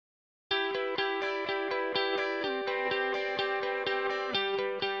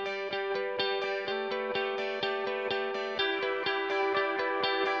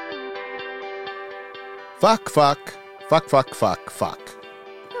Fuck, fuck, fuck, fuck, fuck, fuck.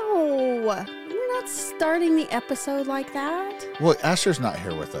 No, we're not starting the episode like that. Well, Asher's not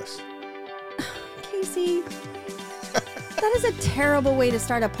here with us. Casey, that is a terrible way to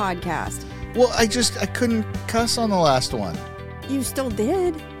start a podcast. Well, I couldn't cuss on the last one. You still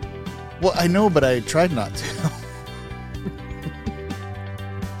did. Well, I know, but I tried not to.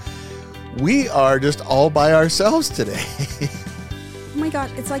 We are just all by ourselves today. Oh my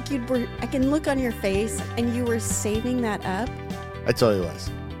God, it's like I can look on your face and you were saving that up. I totally was.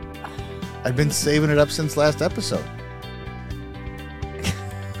 I've been saving it up since last episode.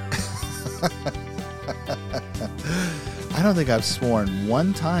 I don't think I've sworn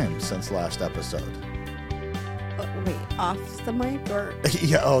one time since last episode. Wait, off the mic or?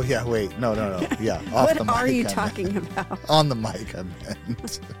 Yeah. Oh, yeah. Wait. No. Yeah. Off What the mic. are you talking about? On the mic, I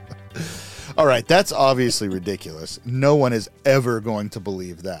meant. All right. That's obviously ridiculous. No one is ever going to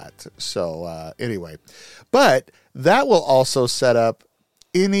believe that. So anyway, but that will also set up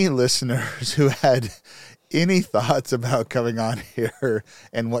any listeners who had any thoughts about coming on here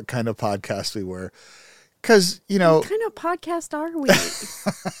and what kind of podcast we were. Because, what kind of podcast are we?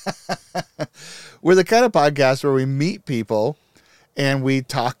 We're the kind of podcast where we meet people and we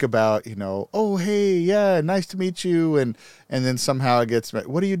talk about, oh, hey, yeah, nice to meet you. And then somehow it gets,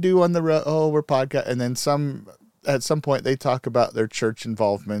 what do you do on the road? Oh, we're podcast. And then at some point they talk about their church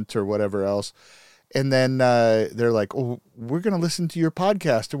involvement or whatever else. And then they're like, oh, we're going to listen to your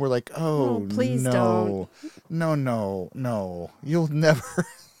podcast. And we're like, oh, please no, don't. No. You'll never.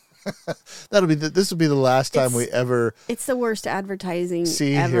 This will be the last time we ever. It's the worst advertising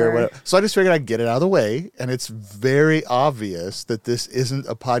see ever. Here. Whatever. So I just figured I'd get it out of the way, and it's very obvious that this isn't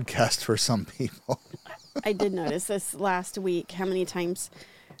a podcast for some people. I did notice this last week how many times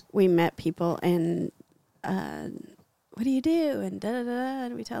we met people and what do you do and da-da-da,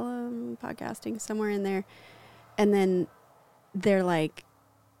 and we tell them podcasting somewhere in there, and then they're like,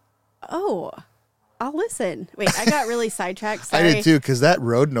 oh, I'll listen. Wait, I got really sidetracked. Sorry. I did too, because that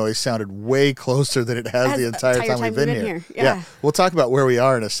road noise sounded way closer than it has the entire time we've been here. Yeah. We'll talk about where we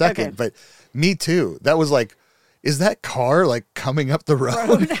are in a second, Okay. But me too. That was like, is that car like coming up the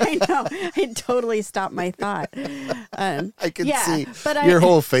road? I know. It totally stopped my thought. I could see but your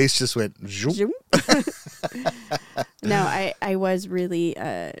whole face just went zoom. No, I was really,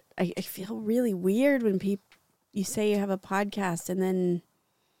 I feel really weird when you say you have a podcast and then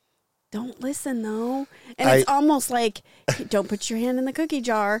don't listen though. And it's almost like, don't put your hand in the cookie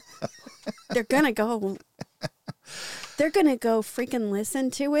jar. They're going to go freaking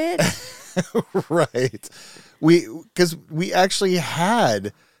listen to it. Right. Because we actually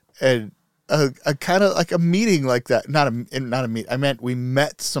had a kind of like a meeting like that. Not a meet. I meant we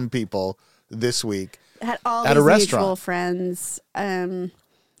met some people this week Had all at these a restaurant. mutual friends, from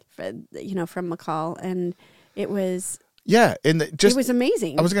McCall, and it was. Yeah, it was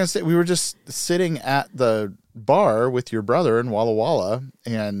amazing. I was going to say, we were just sitting at the bar with your brother in Walla Walla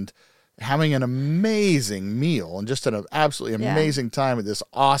and having an amazing meal and just an absolutely amazing time at this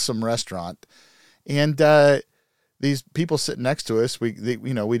awesome restaurant. And these people sitting next to us, we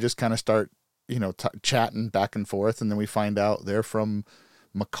just kind of start, chatting back and forth, and then we find out they're from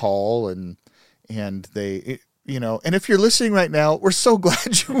McCall, and they, and if you're listening right now, we're so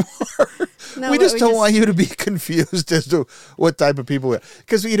glad you are. No, we just don't want you to be confused as to what type of people we are.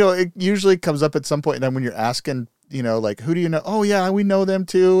 Because, it usually comes up at some point in time when you're asking, like, who do you know? Oh, yeah, we know them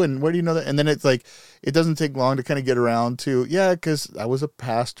too. And where do you know that? And then it's like, it doesn't take long to kind of get around to, because I was a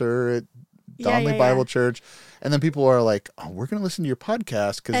pastor at Donley Bible Church. And then people are like, oh, we're going to listen to your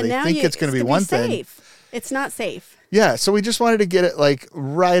podcast because they think it's going to be one thing. It's not safe. Yeah. So we just wanted to get it like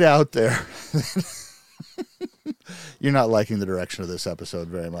right out there. You're not liking the direction of this episode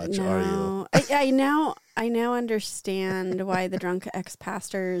very much, are you? I now understand why the drunk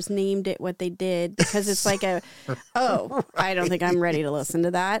ex-pastors named it what they did, because it's like I don't think I'm ready to listen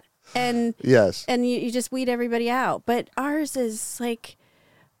to that. And yes. And you just weed everybody out. But ours is like,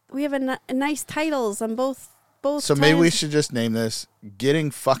 we have nice titles on both So maybe we should just name this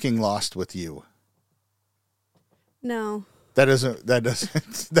Getting Fucking Lost with You. No. That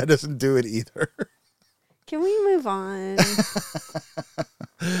doesn't do it either. Can we move on?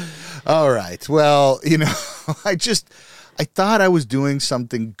 All right. Well, I thought I was doing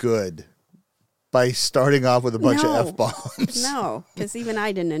something good by starting off with a bunch of F-bombs. No, because even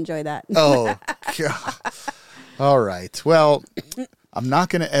I didn't enjoy that. Oh, God. All right. Well, I'm not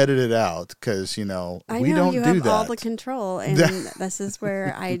going to edit it out because, we don't do that. You have all the control, and this is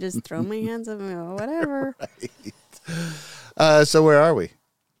where I just throw my hands up and go, whatever. Right. So where are we?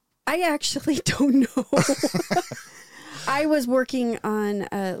 I actually don't know. I was working on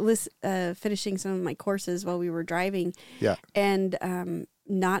finishing some of my courses while we were driving. Yeah. And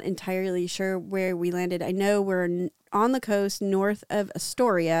not entirely sure where we landed. I know we're on the coast north of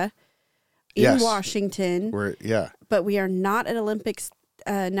Astoria in Washington. But we are not at Olympic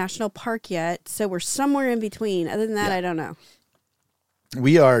National Park yet. So we're somewhere in between. Other than that, I don't know.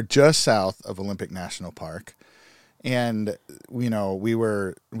 We are just south of Olympic National Park. And, we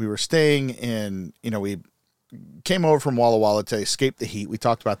were staying in, we came over from Walla Walla to escape the heat. We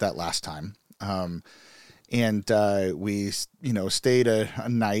talked about that last time. And we, stayed a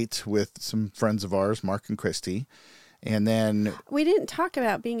night with some friends of ours, Mark and Christy. And then we didn't talk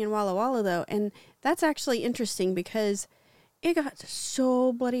about being in Walla Walla, though. And that's actually interesting because it got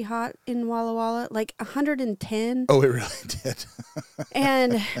so bloody hot in Walla Walla, like 110. Oh, it really did.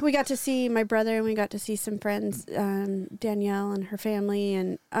 And we got to see my brother, and we got to see some friends, Danielle and her family.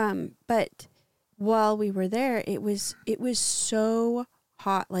 And but while we were there, it was so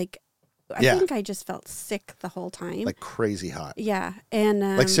hot. Like, I think I just felt sick the whole time. Like crazy hot. Yeah. And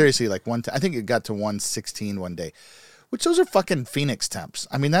like seriously, like I think it got to 116 one day, which those are fucking Phoenix temps.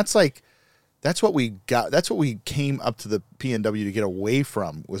 I mean, that's what we got. That's what we came up to the PNW to get away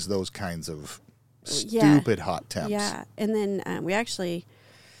from, was those kinds of stupid hot temps. Yeah. And then we actually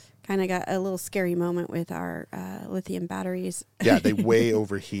kind of got a little scary moment with our lithium batteries. Yeah, they way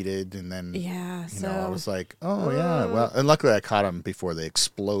overheated, and then I was like, oh yeah, well, and luckily I caught them before they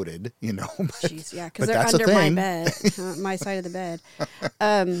exploded. Jeez, yeah, because they're under my bed, my side of the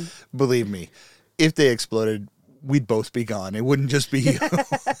bed. Believe me, if they exploded, we'd both be gone. It wouldn't just be you.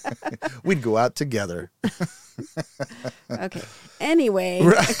 We'd go out together. Okay. Anyway,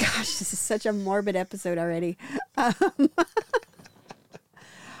 gosh, this is such a morbid episode already.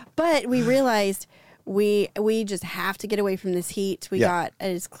 But we realized we just have to get away from this heat. We got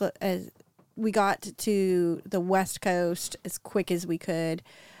we got to the West Coast as quick as we could,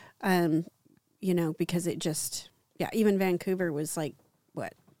 because it just even Vancouver was like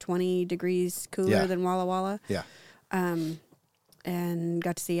 20 degrees cooler than Walla Walla. Yeah. And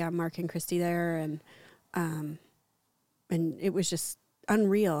got to see Mark and Christy there, and it was just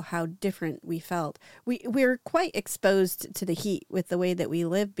unreal how different we felt. We're quite exposed to the heat with the way that we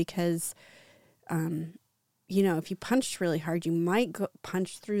live because, if you punched really hard, you might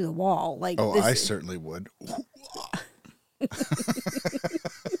punch through the wall. Like, I certainly would. I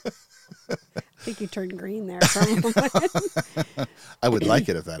think you turned green there for a moment. I would like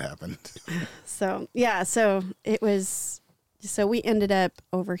it if that happened. So it was. So we ended up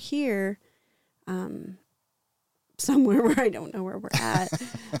over here. Somewhere where I don't know where we're at.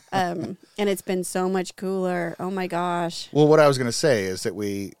 And it's been so much cooler. Oh my gosh. Well, what I was going to say is that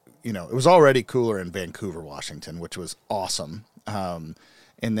we, it was already cooler in Vancouver, Washington, which was awesome. And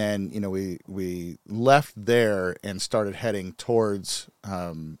then, we left there and started heading towards,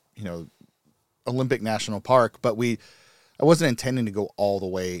 Olympic National Park, but I wasn't intending to go all the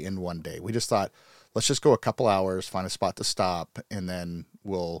way in one day. We just thought, let's just go a couple hours, find a spot to stop, and then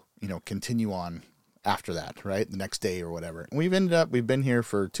we'll, continue on after that, right? The next day or whatever. And we've been here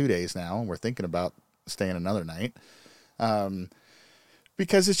for 2 days now, and we're thinking about staying another night.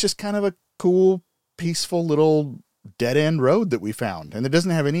 Because it's just kind of a cool, peaceful little dead end road that we found. And it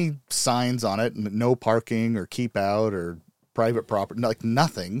doesn't have any signs on it, no parking or keep out or private property, like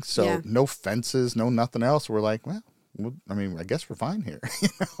nothing. So no fences, no nothing else. We're like, well, I guess we're fine here.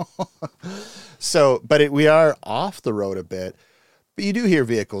 So, but we are off the road a bit. But you do hear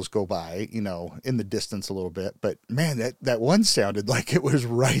vehicles go by, in the distance a little bit. But man, that one sounded like it was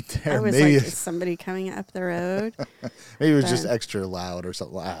right there. I was maybe like, is somebody coming up the road? Maybe it was just extra loud or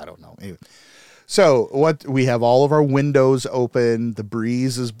something. I don't know. Anyway. So we have all of our windows open. The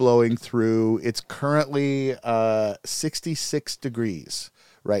breeze is blowing through. It's currently 66 degrees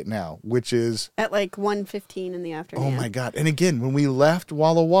right now, which is at like 1:15 in the afternoon. Oh my God. And again, when we left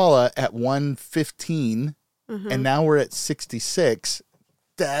Walla Walla at 1:15, and now we're at 66.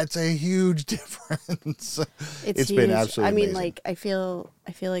 That's a huge difference. It's huge. Been absolutely amazing. Like I feel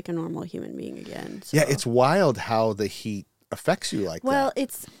like a normal human being again. So. Yeah, it's wild how the heat affects you like that. Well,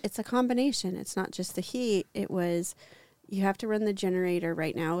 it's a combination. It's not just the heat. It was you have to run the generator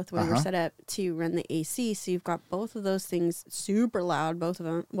right now with the way we're set up to run the AC. So you've got both of those things super loud, both of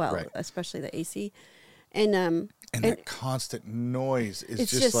them. Well, especially the AC. And that constant noise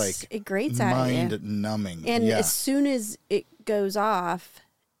is just like it grates mind numbing. And as soon as it goes off,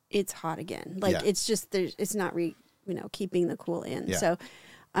 it's hot again. Like it's just it's not keeping the cool in. Yeah. So,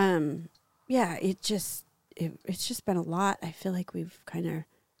 it's just been a lot. I feel like we've kind of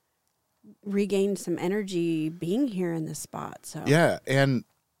regained some energy being here in this spot. So yeah, and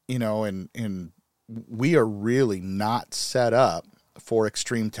and we are really not set up for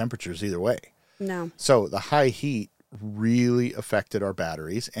extreme temperatures either way. No. So the high heat really affected our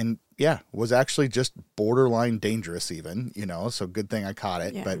batteries, and was actually just borderline dangerous even, so good thing I caught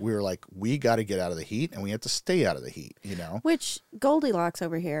it. But we were like, we got to get out of the heat, and we have to stay out of the heat, Which Goldilocks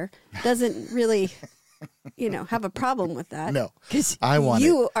over here doesn't really have a problem with that. No, because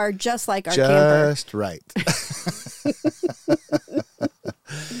you are just like our camper. Just right.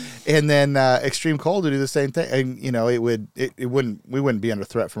 And then extreme cold would do the same thing, and we wouldn't be under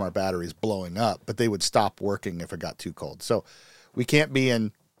threat from our batteries blowing up, but they would stop working if it got too cold. So we can't be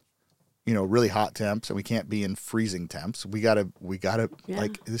in really hot temps, and we can't be in freezing temps. We gotta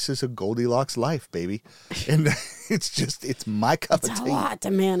like, this is a Goldilocks life, baby. And it's my cup of tea. It's a lot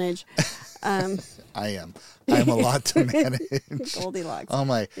to manage. I'm a lot to manage. Goldilocks. I'm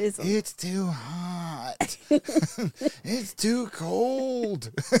like, it's too hot. It's too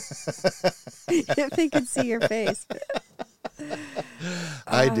cold. If they could see your face.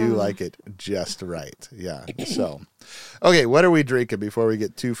 I do like it just right. Yeah. So, okay, what are we drinking before we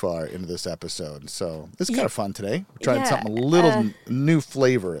get too far into this episode? So, this is kind of fun today. We're trying something a little new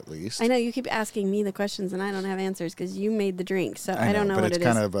flavor, at least. I know you keep asking me the questions, and I don't have answers because you made the drink. So, I don't know what it is. But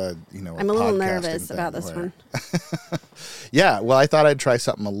it's kind of a, I'm a little nervous about this one. Yeah. Well, I thought I'd try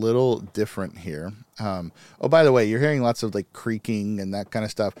something a little different here. By the way, you're hearing lots of like creaking and that kind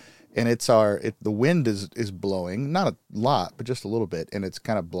of stuff. And the wind is blowing, not a lot, but just a little bit, and it's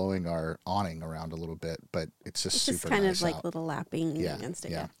kind of blowing our awning around a little bit, but it's just super nice. It's just kind of like little lapping against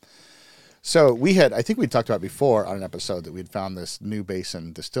it. Yeah. So I think we talked about before on an episode that we'd found this New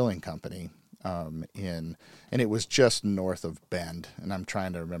Basin Distilling Company, and it was just north of Bend, and I'm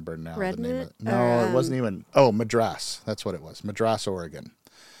trying to remember now the name of it. No, it wasn't even. Madras. That's what it was. Madras, Oregon.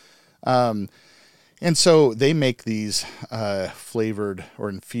 And so they make these flavored or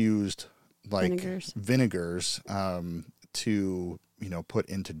infused vinegars to put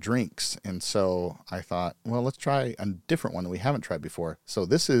into drinks. And so I thought, well, let's try a different one that we haven't tried before. So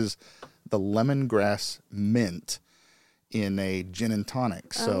this is the lemongrass mint in a gin and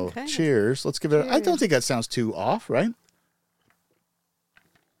tonic. So cheers. Let's give it. I don't think that sounds too off, right?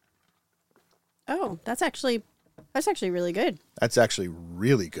 Oh, that's actually really good. That's actually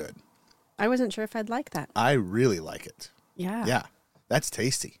really good. I wasn't sure if I'd like that. I really like it. Yeah. Yeah. That's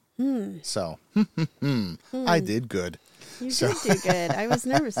tasty. So, I did good. You did do good. I was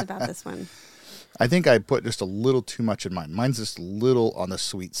nervous about this one. I think I put just a little too much in mine. Mine's just a little on the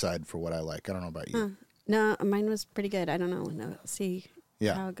sweet side for what I like. I don't know about you. No, mine was pretty good. I don't know. No, see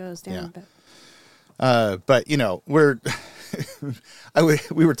how it goes down. Yeah. But we're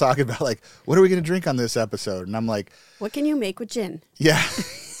we were talking about like, what are we going to drink on this episode? And I'm like, what can you make with gin? Yeah.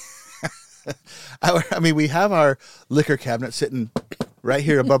 I mean, we have our liquor cabinet sitting right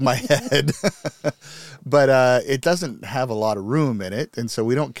here above my head, but it doesn't have a lot of room in it, and so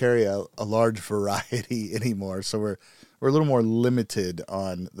we don't carry a large variety anymore. So we're a little more limited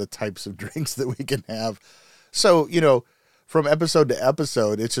on the types of drinks that we can have. So from episode to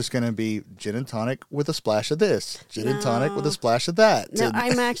episode, it's just going to be gin and tonic with a splash of this, gin and tonic with a splash of that. No,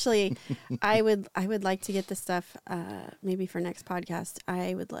 I'm actually, I would like to get this stuff maybe for next podcast.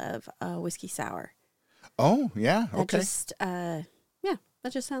 I would love a whiskey sour. Oh, yeah. Okay.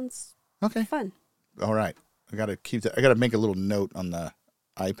 That just sounds fun. All right. I got to keep that. I got to make a little note on the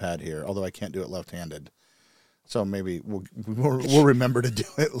iPad here, although I can't do it left-handed. So maybe we'll remember to do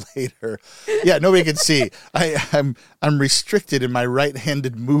it later. Yeah, nobody can see. I'm restricted in my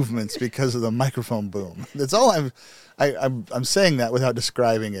right-handed movements because of the microphone boom. That's all I'm saying that without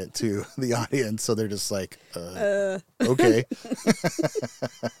describing it to the audience, so they're just like, okay.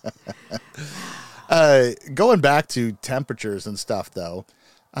 Going back to temperatures and stuff, though.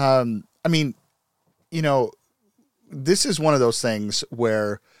 I mean, this is one of those things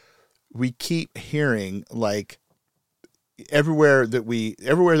where we keep hearing like everywhere that we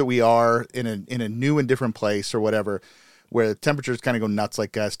are in a new and different place or whatever, where the temperatures kind of go nuts,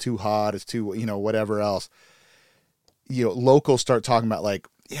 like it's too hot, it's too, whatever else. Locals start talking about like,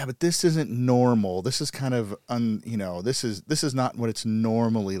 yeah, but this isn't normal. This is kind of this is not what it's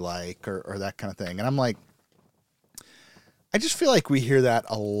normally like, or that kind of thing. And I'm like, I just feel like we hear that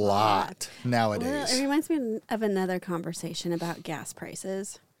a lot nowadays. Well, it reminds me of another conversation about gas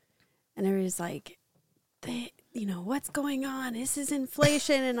prices. And everybody's like, what's going on? This is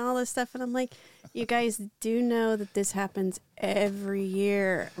inflation and all this stuff. And I'm like, you guys do know that this happens every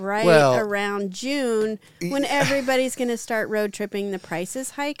year, right? Around June, when everybody's going to start road tripping, the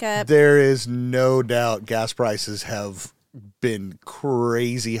prices hike up. There is no doubt gas prices have been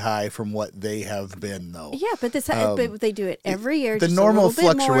crazy high from what they have been, though. Yeah, but but they do it every year. The just normal a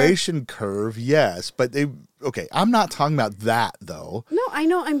little bit fluctuation curve, yes, but okay. I'm not talking about that though. No, I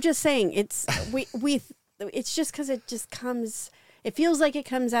know. I'm just saying it's it's just because it just comes. It feels like it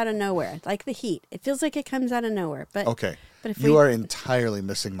comes out of nowhere, like the heat. It feels like it comes out of nowhere. But okay, but if you are entirely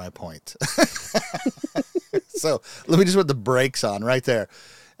missing my point. So let me just put the brakes on right there.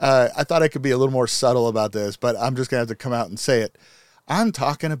 I thought I could be a little more subtle about this, but I'm just going to have to come out and say it. I'm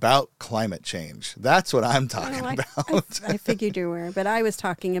talking about climate change. That's what I'm talking about. I figured you were, but I was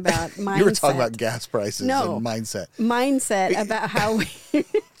talking about mindset. You were talking about gas prices and mindset. Mindset about how we...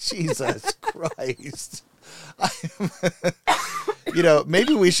 Jesus Christ.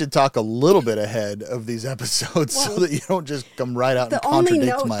 Maybe we should talk a little bit ahead of these episodes so that you don't just come right out and contradict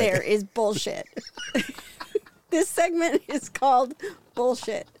The only note there is bullshit. This segment is called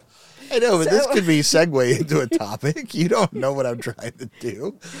bullshit. I know, but this could be segue into a topic. You don't know what I'm trying to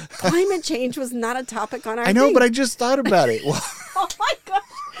do. Climate change was not a topic on our I know, thing. but I just thought about it. Oh my gosh.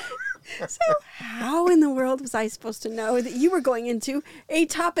 So how in the world was I supposed to know that you were going into a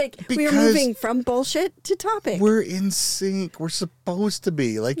topic? Because we are moving from bullshit to topic. We're in sync. We're supposed to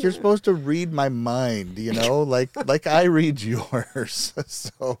be. Like, you're supposed to read my mind, like I read yours.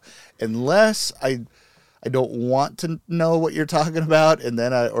 So unless I don't want to know what you're talking about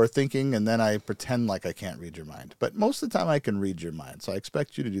or thinking, and then I pretend like I can't read your mind. But most of the time I can read your mind. So I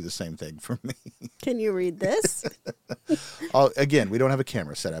expect you to do the same thing for me. Can you read this? Again, we don't have a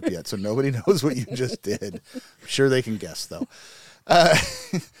camera set up yet, so nobody knows what you just did. I'm sure they can guess, though.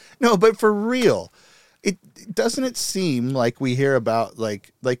 No, but for real, doesn't it seem like we hear about,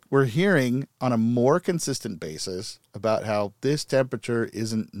 like we're hearing on a more consistent basis about how this temperature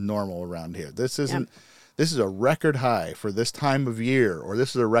isn't normal around here. This isn't... Yep. This is a record high for this time of year, or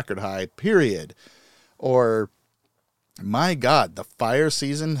this is a record high period, or my God, the fire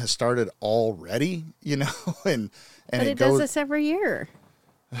season has started already, and but it does this every year.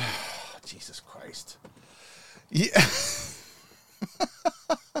 Jesus Christ. Yeah.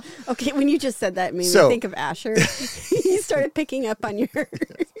 Okay, when you just said that, it made me think of Asher. He started picking up on your...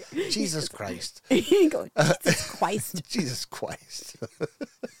 Jesus Christ. You go, Jesus Christ. Jesus Christ.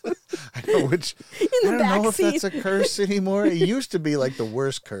 I don't know if seat. that's a curse anymore. It used to be like the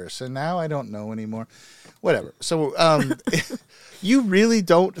worst curse, and now I don't know anymore. Whatever. So, you really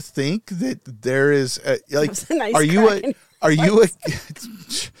don't think that there is nice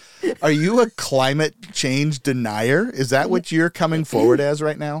are you a climate change denier? Is that what you're coming forward as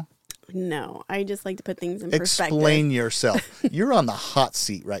right now? No, I just like to put things in perspective. Explain yourself. You're on the hot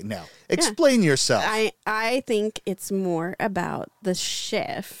seat right now. Explain yourself. I think it's more about the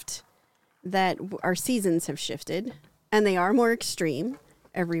shift that our seasons have shifted, and they are more extreme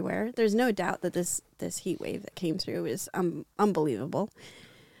everywhere. There's no doubt that this heat wave that came through is unbelievable.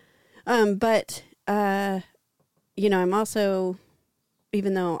 But I'm also,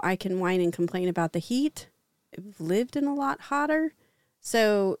 even though I can whine and complain about the heat, I've lived in a lot hotter.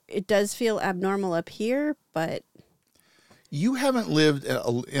 So it does feel abnormal up here, but... You haven't lived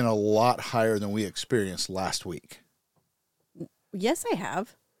in a lot higher than we experienced last week. Yes, I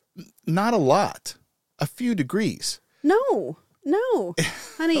have. Not a lot. A few degrees. No,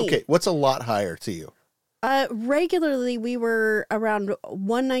 honey. Okay, what's a lot higher to you? Regularly, we were around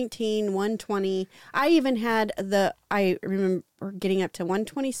 119, 120. I even had I remember getting up to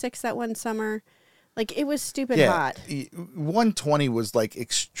 126 that one summer. Like, it was stupid hot. 120 was, like,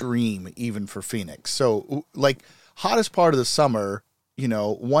 extreme even for Phoenix. So, like, hottest part of the summer,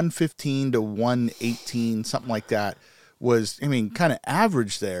 115 to 118, something like that, was, kind of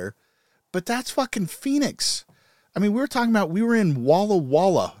average there. But that's fucking Phoenix. We were talking about, we were in Walla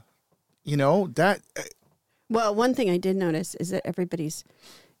Walla. That... Well, one thing I did notice is that everybody's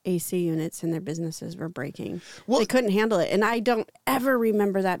AC units in their businesses were breaking. Well, they couldn't handle it. And I don't ever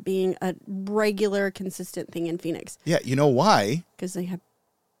remember that being a regular, consistent thing in Phoenix. Yeah, you know why? Because they have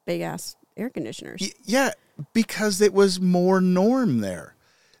big-ass air conditioners. Yeah, because it was more norm there.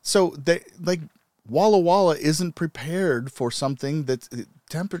 So, Walla Walla isn't prepared for something that's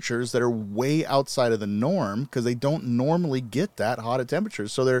temperatures that are way outside of the norm because they don't normally get that hot at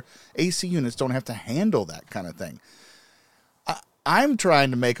temperatures. So their AC units don't have to handle that kind of thing. I'm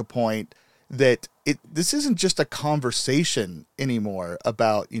trying to make a point that this isn't just a conversation anymore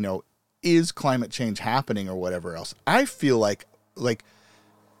about, is climate change happening or whatever else. I feel like, and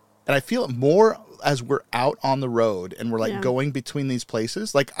I feel it more as we're out on the road and we're going between these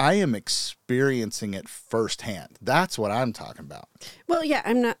places. Like, I am experiencing it firsthand. That's what I'm talking about. Well, yeah,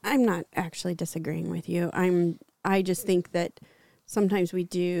 I'm not actually disagreeing with you. I just think that sometimes we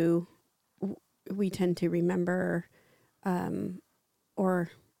tend to remember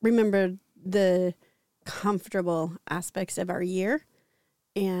or remember the comfortable aspects of our year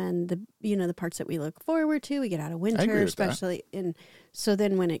and the parts that we look forward to. We get out of winter, especially. And so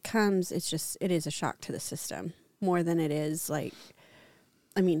then when it comes, it is a shock to the system more than it is like,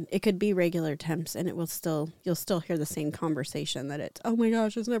 I mean, it could be regular temps and you'll still hear the same conversation that it's, oh my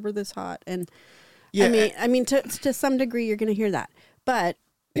gosh, it's never this hot. And yeah, I mean, to some degree you're going to hear that, but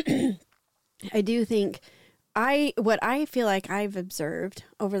I do think what I feel like I've observed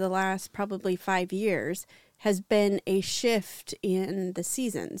over the last probably 5 years has been a shift in the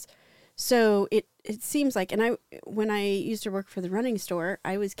seasons. So it seems like, and when I used to work for the running store,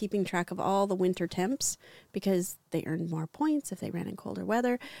 I was keeping track of all the winter temps because they earned more points if they ran in colder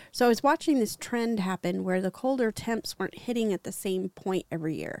weather. So I was watching this trend happen where the colder temps weren't hitting at the same point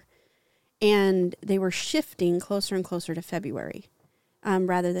every year. And they were shifting closer and closer to February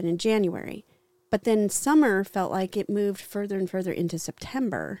rather than in January. But then summer felt like it moved further and further into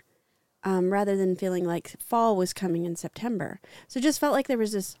September rather than feeling like fall was coming in September. So it just felt like there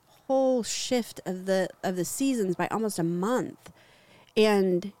was this whole shift of the seasons by almost a month,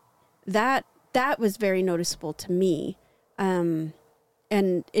 and that was very noticeable to me, and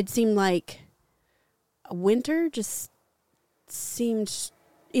it seemed like winter just seemed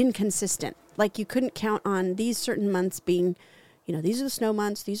inconsistent. Like you couldn't count on these certain months being, these are the snow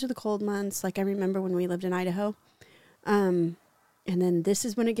months, these are the cold months. Like I remember when we lived in Idaho, and then this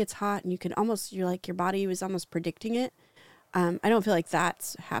is when it gets hot, and you're like your body was almost predicting it. I don't feel like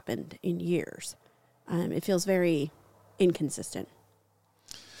that's happened in years. It feels very inconsistent.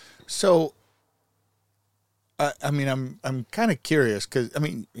 So, I mean, I'm kind of curious because, I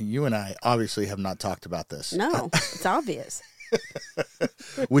mean, you and I obviously have not talked about this. No, it's obvious.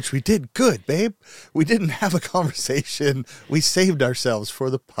 Which we did good, babe. We didn't have a conversation. We saved ourselves for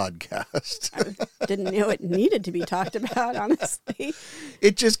the podcast. I didn't know it needed to be talked about, honestly.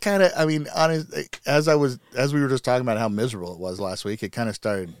 It just kind of, I mean, honestly, as we were just talking about how miserable it was last week, it kind of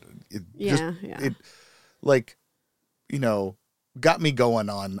started. It like, got me going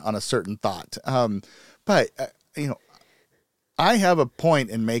on a certain thought. But I have a point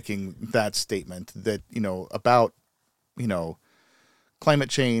in making that statement that, about, climate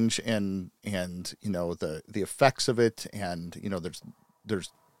change and the effects of it, and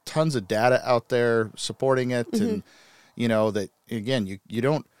there's tons of data out there supporting it, and that again you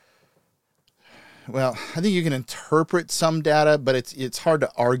don't. Well, I think you can interpret some data, but it's hard to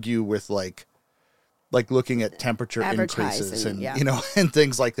argue with like looking at temperature increases and and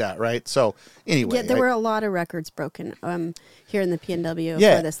things like that, right? So anyway, there were a lot of records broken here in the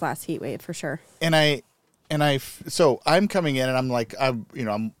PNW for this last heat wave for sure. So I'm coming in and I'm like, I'm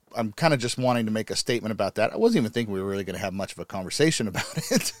kind of just wanting to make a statement about that. I wasn't even thinking we were really going to have much of a conversation about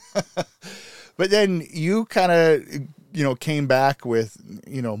it. But then you kind of, came back with,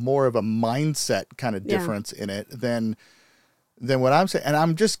 more of a mindset kind of difference in it than what I'm saying. And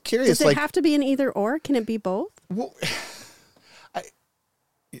I'm just curious. Does it have to be an either or? Can it be both? Well,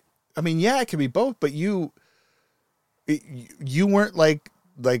 I mean, yeah, it could be both, but you weren't like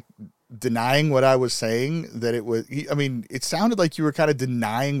denying what I was saying, that it was, I mean, it sounded like you were kind of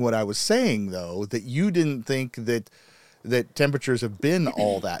denying what I was saying, though, that you didn't think that temperatures have been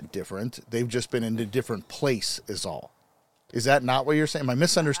all that different. They've just been in a different place is all. Is that not what you're saying? Am I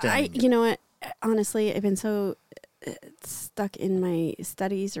misunderstanding? You know what? Honestly, I've been so stuck in my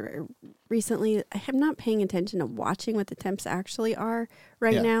studies or recently, I am not paying attention to watching what the temps actually are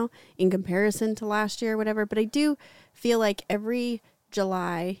right now in comparison to last year or whatever. But I do feel like every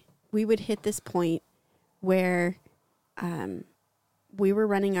July we would hit this point where we were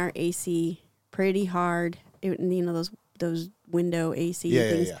running our AC pretty hard. Those window AC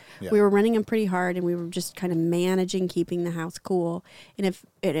things. Yeah. We were running them pretty hard, and we were just kind of managing keeping the house cool. And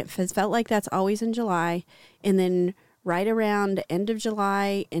it has felt like that's always in July, and then right around end of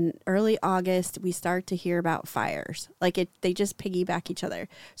July and early August, we start to hear about fires. They just piggyback each other.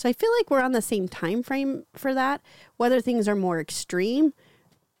 So I feel like we're on the same time frame for that. Whether things are more extreme,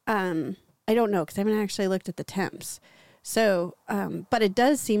 I don't know, because I haven't actually looked at the temps. So, but it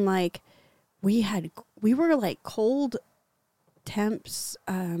does seem like we were like cold temps,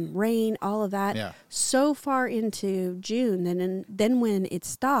 rain, all of that, so far into June. And then when it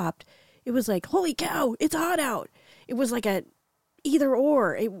stopped, it was like, holy cow, it's hot out. It was like a either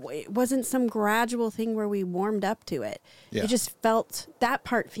or. It wasn't some gradual thing where we warmed up to it. Yeah. It just felt, that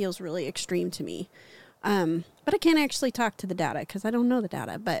part feels really extreme to me. But I can't actually talk to the data because I don't know the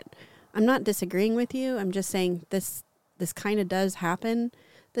data, but I'm not disagreeing with you. I'm just saying this kind of does happen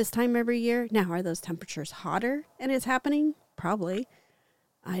this time every year. Now, are those temperatures hotter and it's happening? Probably.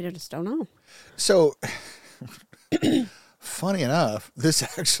 I just don't know. So Funny enough, this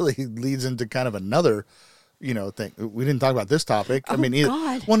actually leads into kind of another, thing. We didn't talk about this topic. Oh, I mean,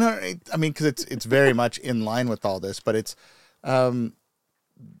 God. Well, no, I mean, because it's very much in line with all this, but it's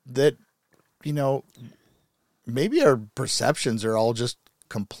that, maybe our perceptions are all just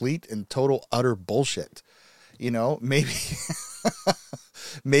complete and total utter bullshit. Maybe,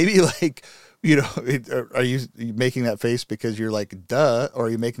 maybe like, are you making that face because you're like, duh, or are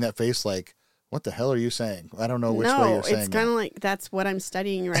you making that face like, what the hell are you saying? I don't know which way you're saying. No, it's kind of like that's what I'm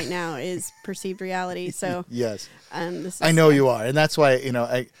studying right now is perceived reality. So yes, I know you are, and that's why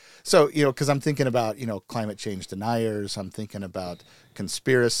because I'm thinking about climate change deniers. I'm thinking about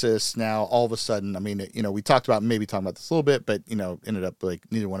conspiracists. Now all of a sudden, I mean, we talked about maybe talking about this a little bit, but ended up like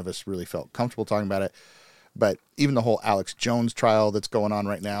neither one of us really felt comfortable talking about it. But even the whole Alex Jones trial that's going on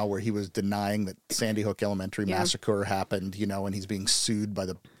right now, where he was denying that Sandy Hook Elementary massacre happened, and he's being sued by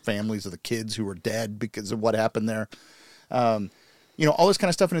the families of the kids who were dead because of what happened there. All this kind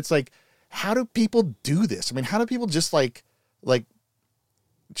of stuff. And it's like, how do people do this? I mean, how do people just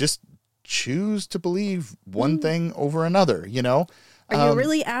just choose to believe one thing over another, Are you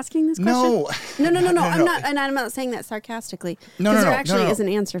really asking this question? No. No. I'm not, and I'm not saying that sarcastically. No. There actually is an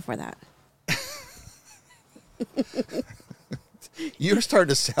answer for that. You're starting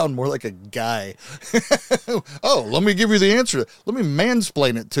to sound more like a guy. Oh, let me give you the answer. Let me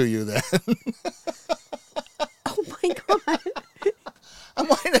mansplain it to you then. Oh my God. I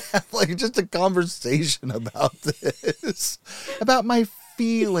might have like just a conversation about this, about my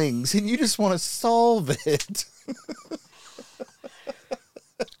feelings, and you just want to solve it.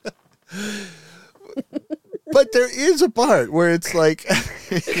 But there is a part where it's like,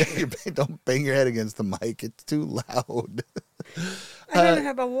 don't bang your head against the mic. It's too loud. I don't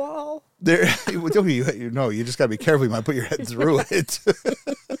have a wall. You just got to be careful. You might put your head through it.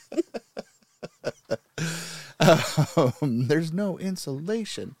 There's no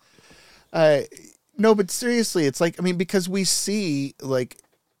insulation. No, but seriously, it's like, I mean, because we see like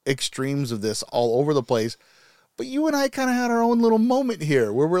extremes of this all over the place. But you and I kind of had our own little moment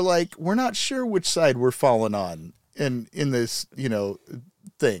here where we're like, we're not sure which side we're falling on in this,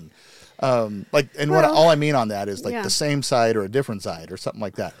 thing. All I mean on that is like the same side or a different side or something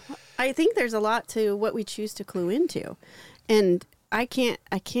like that. I think there's a lot to what we choose to clue into. And I can't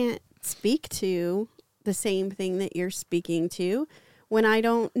speak to the same thing that you're speaking to when I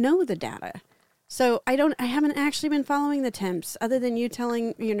don't know the data. So I haven't actually been following the temps other than you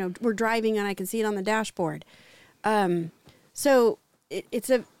telling, we're driving and I can see it on the dashboard. So it's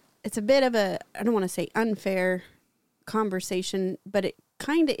a bit of a, I don't want to say unfair conversation, but it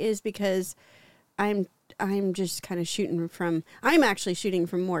kind of is because I'm just kind of I'm actually shooting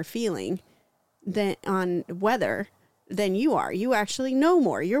from more feeling than on weather than you are. You actually know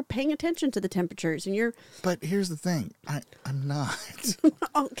more. You're paying attention to the temperatures and But here's the thing. I'm not.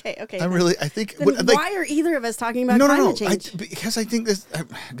 Okay. I think. Then why are either of us talking about climate change? Because I think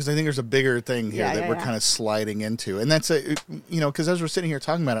there's a bigger thing here that we're kind of sliding into. And that's because as we're sitting here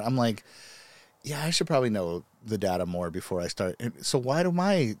talking about it, I'm like, yeah, I should probably know the data more before I start. So why am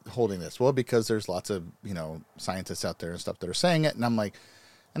I holding this? Well, because there's lots of, scientists out there and stuff that are saying it. And I'm like,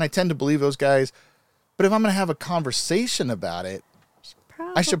 and I tend to believe those guys. But if I'm going to have a conversation about it,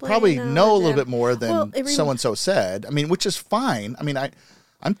 I should probably know a little bit more than so-and-so said. I mean, which is fine. I mean,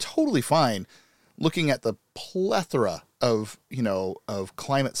 I'm totally fine looking at the plethora of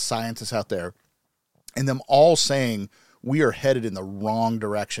climate scientists out there and them all saying we are headed in the wrong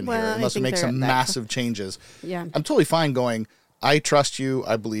direction here unless we make some massive changes. Yeah. I'm totally fine going, I trust you.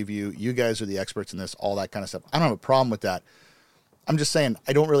 I believe you. You guys are the experts in this, all that kind of stuff. I don't have a problem with that. I'm just saying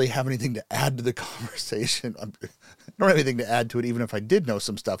I don't really have anything to add to the conversation. I don't have anything to add to it, even if I did know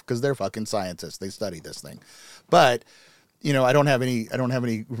some stuff, because they're fucking scientists. They study this thing. But, I don't have any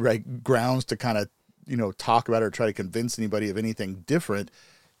grounds to kind of, talk about it or try to convince anybody of anything different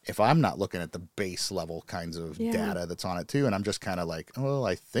if I'm not looking at the base level kinds of data that's on it too. And I'm just kind of like, well,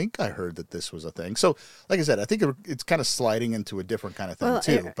 I think I heard that this was a thing. So like I said, I think it's kind of sliding into a different kind of thing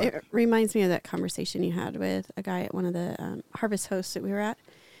too. It reminds me of that conversation you had with a guy at one of the Harvest Hosts that we were at.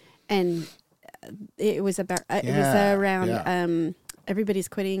 And it was around everybody's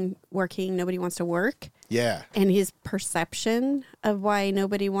quitting working. Nobody wants to work. Yeah. And his perception of why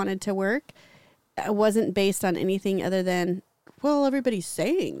nobody wanted to work wasn't based on anything other than, well, everybody's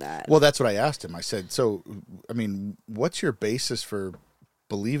saying that. Well, that's what I asked him. I said, so, I mean, what's your basis for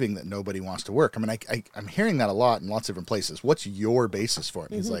believing that nobody wants to work? I mean, I'm hearing that a lot in lots of different places. What's your basis for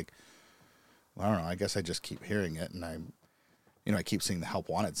it? And he's like, well, I don't know. I guess I just keep hearing it. And I keep seeing the help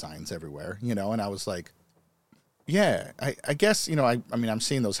wanted signs everywhere, and I was like, yeah, I guess, I mean, I'm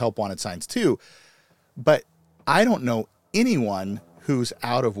seeing those help wanted signs too, but I don't know anyone who's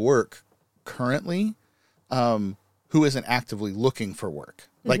out of work currently who isn't actively looking for work.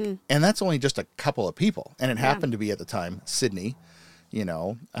 Like, and that's only just a couple of people. And it happened to be at the time, Sydney,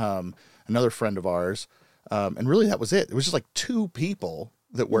 another friend of ours. And really that was it. It was just like 2 people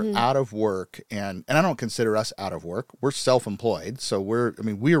that were out of work. And I don't consider us out of work. We're self-employed. So we're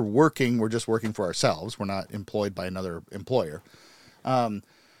working. We're just working for ourselves. We're not employed by another employer.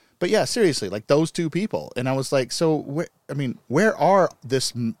 But yeah, seriously, like those 2 people. And I was like, so where are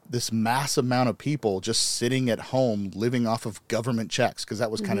this mass amount of people just sitting at home living off of government checks? Because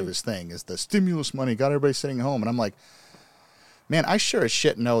that was kind of his thing, is the stimulus money got everybody sitting home. And I'm like, man, I sure as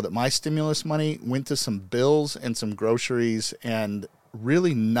shit know that my stimulus money went to some bills and some groceries and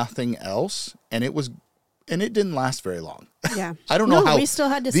really nothing else. And it didn't last very long. Yeah. I don't know how we still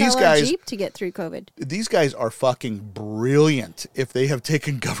had to sell our Jeep to get through COVID. These guys are fucking brilliant if they have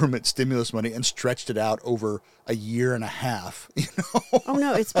taken government stimulus money and stretched it out over a year and a half, Oh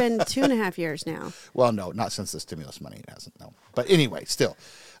no, it's been 2.5 years now. Well, no, not since the stimulus money. It hasn't, no. But anyway, still.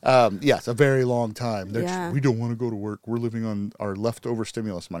 It's a very long time. We don't want to go to work. We're living on our leftover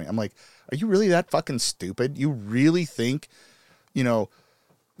stimulus money. I'm like, are you really that fucking stupid? You really think,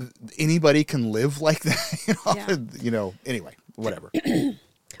 anybody can live like that? Anyway, whatever.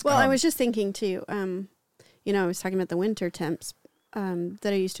 Well, I was just thinking too, I was talking about the winter temps that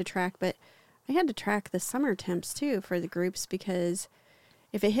I used to track, but I had to track the summer temps too for the groups, because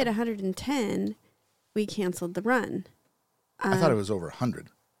if it hit 110, we canceled the run. I thought it was over 100.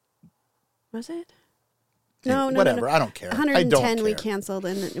 Was it? No, whatever. I don't care. 110 we canceled,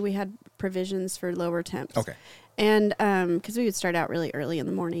 and we had provisions for lower temps. Okay. And because we would start out really early in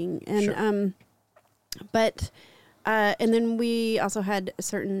the morning, and sure. And then we also had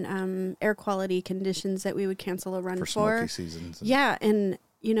certain air quality conditions that we would cancel a run for smoky seasons. Yeah, and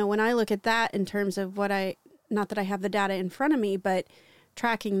when I look at that in terms of not that I have the data in front of me, but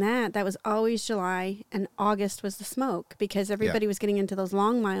tracking that was always July, and August was the smoke, because everybody was getting into those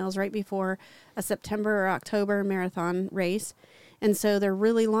long miles right before a September or October marathon race. And so their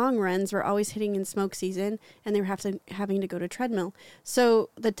really long runs were always hitting in smoke season, and they were having to go to treadmill. So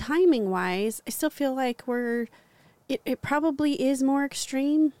the timing wise, I still feel like it probably is more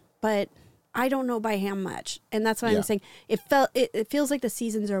extreme, but I don't know by how much. And that's what I'm saying. It feels like the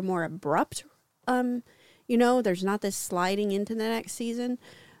seasons are more abrupt. There's not this sliding into the next season,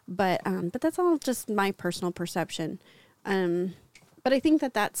 but that's all just my personal perception. But I think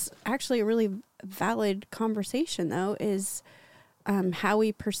that's actually a really valid conversation, though, is how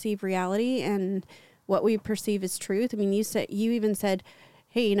we perceive reality and what we perceive as truth. I mean, you even said,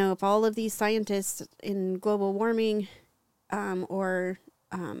 hey, if all of these scientists in global warming or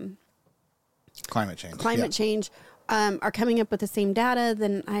climate change are coming up with the same data,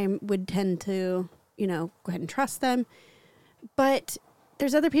 then I would tend to, go ahead and trust them. But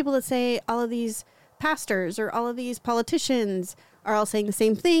there's other people that say all of these pastors or all of these politicians are all saying the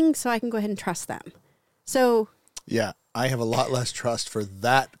same thing, so I can go ahead and trust them. So yeah, I have a lot less trust for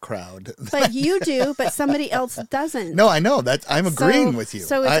that crowd. But you do, but somebody else doesn't. No, I know that. I'm agreeing with you.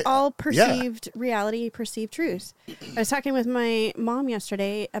 So it's all perceived reality, perceived truth. I was talking with my mom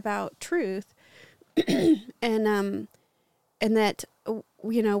yesterday about truth, and that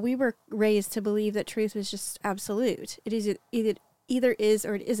we were raised to believe that truth was just absolute. It is either is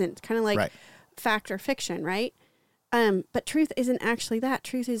or it isn't. Kind of like fact or fiction, right? But truth isn't actually that.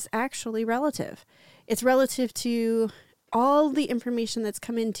 Truth is actually relative. It's relative to all the information that's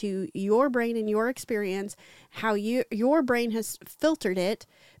come into your brain and your experience, how your brain has filtered it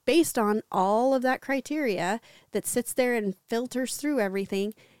based on all of that criteria that sits there and filters through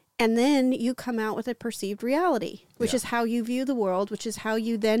everything. And then you come out with a perceived reality, which is how you view the world, which is how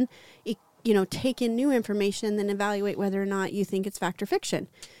you then, take in new information and then evaluate whether or not you think it's fact or fiction,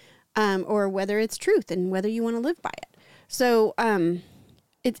 or whether it's truth and whether you want to live by it. So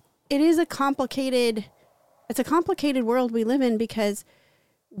it is a complicated world we live in, because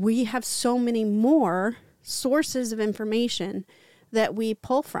we have so many more sources of information that we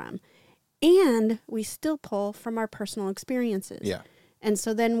pull from, and we still pull from our personal experiences. Yeah. And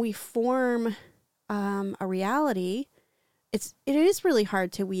so then we form a reality. It is really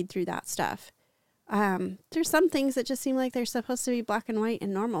hard to weed through that stuff. There's some things that just seem like they're supposed to be black and white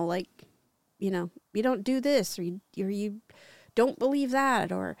and normal, like, you don't do this, or you don't believe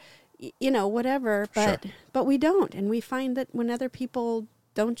that, or whatever, but we don't. And we find that when other people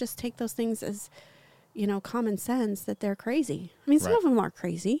don't just take those things as, common sense, that they're crazy. I mean, some of them are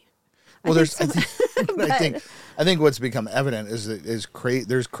crazy. Well, I think what's become evident is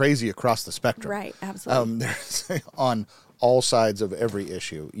there's crazy across the spectrum. Right. Absolutely. There's on all sides of every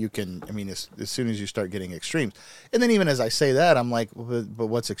issue. You can, I mean, as soon as you start getting extremes. And then even as I say that, I'm like, but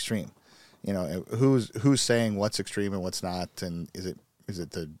what's extreme? You know, who's saying what's extreme and what's not? And is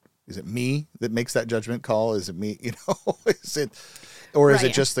it me that makes that judgment call? Is it me? You know, is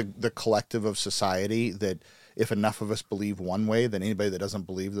it just the collective of society that if enough of us believe one way, then anybody that doesn't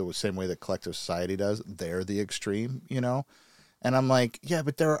believe the same way that collective society does, they're the extreme, you know? And I'm like, yeah,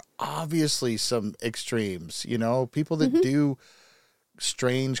 but there are obviously some extremes, you know, people that do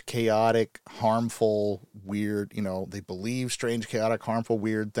strange, chaotic, harmful, weird, you know, they believe strange, chaotic, harmful,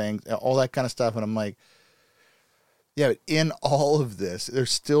 weird things, all that kind of stuff. And I'm like, yeah, but in all of this,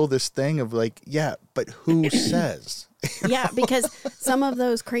 there's still this thing of like, yeah, but who says? Yeah, because some of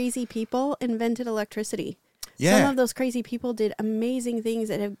those crazy people invented electricity. Yeah. Some of those crazy people did amazing things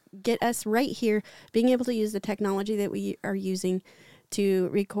that have get us right here, being able to use the technology that we are using to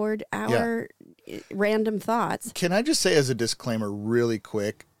record our random thoughts. Can I just say as a disclaimer really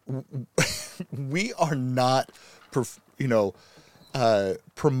quick, we are not,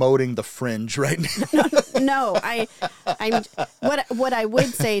 promoting the fringe right now. No, I'm what I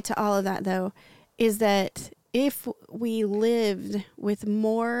would say to all of that though is that if we lived with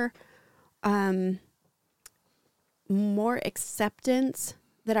more acceptance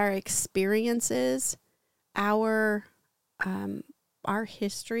that our experiences, our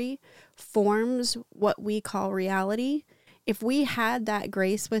history forms what we call reality. If we had that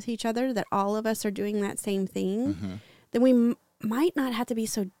grace with each other, that all of us are doing that same thing, then we might not have to be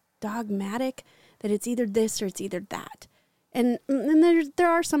so dogmatic that it's either this or it's either that. And there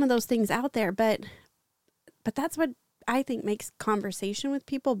are some of those things out there, but that's what I think makes conversation with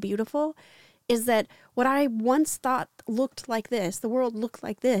people beautiful, is that what I once thought looked like this, the world looked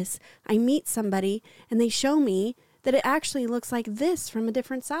like this, I meet somebody and they show me that it actually looks like this from a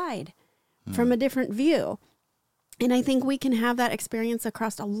different side, from a different view. And I think we can have that experience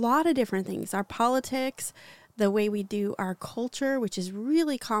across a lot of different things. Our politics, the way we do our culture, which is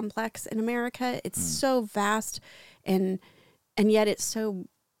really complex in America. It's so vast and yet it's so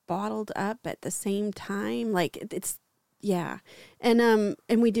bottled up at the same time. Like it's, yeah. And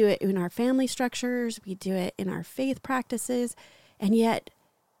we do it in our family structures. We do it in our faith practices. And yet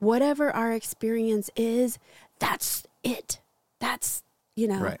whatever our experience is, that's it. That's,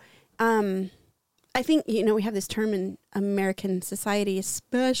 right. I think, we have this term in American society,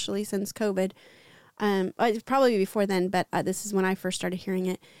 especially since COVID. Probably before then, but this is when I first started hearing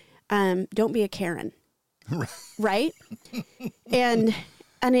it. Don't be a Karen. Right? And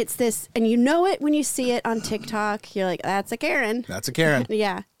it's this, and you know it when you see it on TikTok. You're like, that's a Karen. That's a Karen.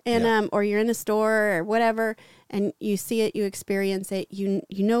 Yeah. And or you're in a store or whatever, and you see it, you experience it, you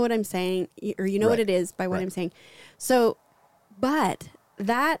know what I'm saying, or you know what it is by what I'm saying. So, but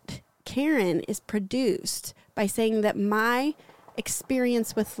that Karen is produced by saying that my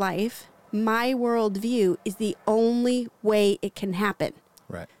experience with life, my worldview is the only way it can happen.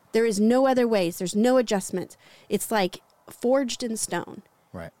 Right. There is no other ways. There's no adjustment. It's like forged in stone.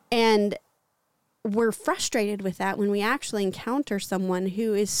 Right. And we're frustrated with that when we actually encounter someone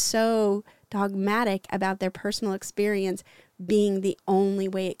who is so dogmatic about their personal experience being the only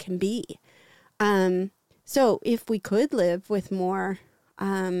way it can be. So if we could live with more,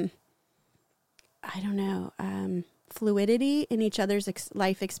 fluidity in each other's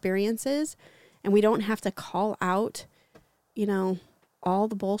life experiences, and we don't have to call out, all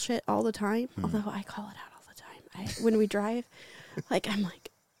the bullshit all the time. Although I call it out all the time. When we drive, I'm like,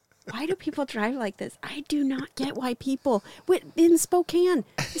 why do people drive like this? I do not get why people in Spokane,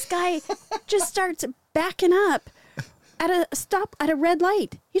 this guy just starts backing up at a red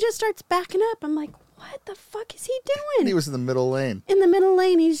light. He just starts backing up. I'm like, what the fuck is he doing? He was in the middle lane. In the middle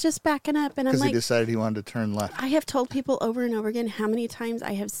lane, he's just backing up. And I'm like, because he decided he wanted to turn left. I have told people over and over again how many times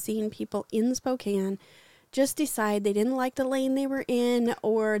I have seen people in Spokane just decide they didn't like the lane they were in,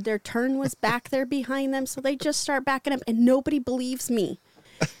 or their turn was back there behind them. So they just start backing up and nobody believes me.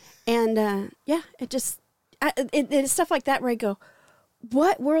 And it's stuff like that where I go,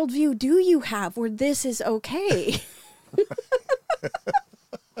 what worldview do you have where this is okay?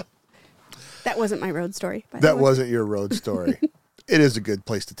 That wasn't my road story. That wasn't your road story. It is a good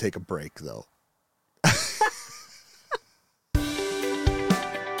place to take a break, though.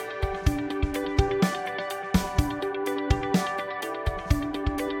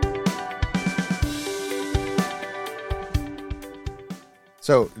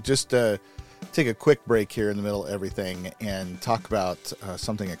 So just take a quick break here in the middle of everything and talk about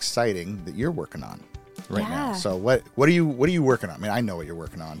something exciting that you're working on. right now. Yeah. So what are you working on? I mean, I know what you're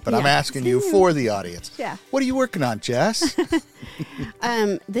working on, but I'm Yeah. asking you for the audience. Yeah. What are you working on, Jess?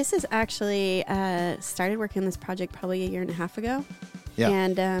 This is actually started working on this project probably 1.5 years ago. Yeah.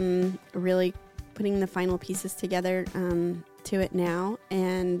 And really putting the final pieces together to it now.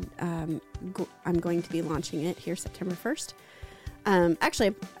 And I'm going to be launching it here September 1st.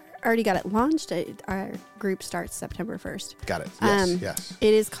 Actually, I already got it launched. Our group starts September 1st. Got it. Yes, yes.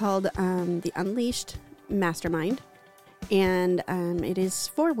 It is called the Unleashed Mastermind. And it is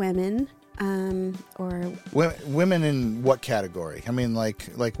for women or... Women in what category? I mean, like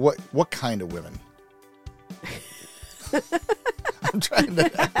what kind of women? I'm trying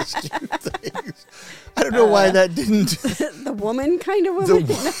to ask you things. I don't know why that didn't... the woman kind of woman?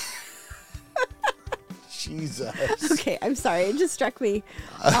 Jesus. Okay, I'm sorry. It just struck me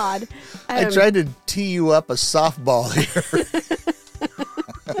odd. I tried to tee you up a softball here.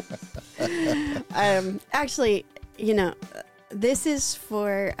 Actually, this is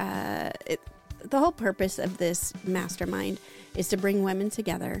for the whole purpose of this mastermind is to bring women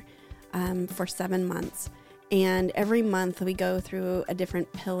together for 7 months. And every month we go through a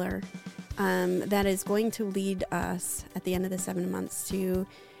different pillar that is going to lead us at the end of the 7 months to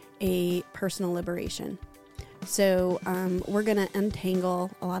a personal liberation. So we're going to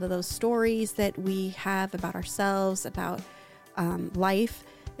untangle a lot of those stories that we have about ourselves, about life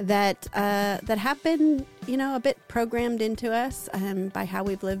that have been, a bit programmed into us by how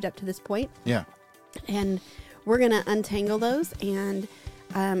we've lived up to this point. Yeah. And we're going to untangle those and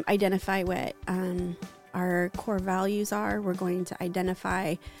identify what our core values are. We're going to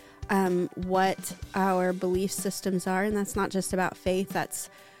identify what our belief systems are. And that's not just about faith. That's,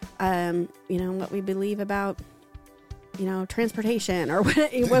 what we believe about, transportation or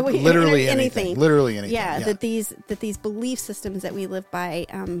literally anything. Literally anything. Yeah, that these belief systems that we live by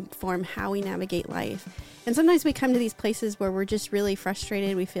form how we navigate life. And sometimes we come to these places where we're just really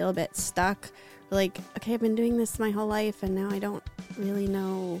frustrated. We feel a bit stuck. We're like, okay, I've been doing this my whole life, and now I don't really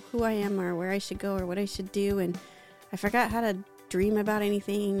know who I am or where I should go or what I should do. And I forgot how to dream about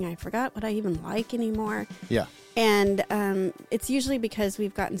anything. I forgot what I even like anymore. Yeah. And it's usually because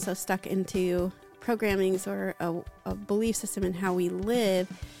we've gotten so stuck into programmings or a belief system in how we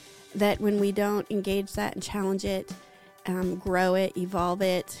live that when we don't engage that and challenge it, grow it, evolve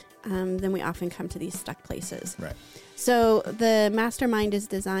it, then we often come to these stuck places. Right. So the mastermind is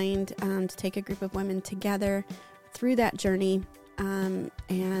designed to take a group of women together through that journey and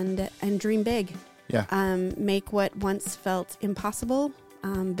dream big. Yeah. Make what once felt impossible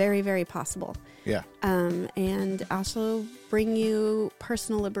very, very possible. Yeah. And also bring you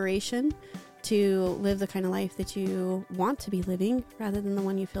personal liberation to live the kind of life that you want to be living rather than the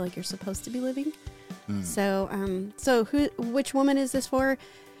one you feel like you're supposed to be living. So which woman is this for?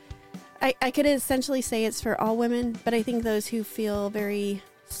 I could essentially say it's for all women, but I think those who feel very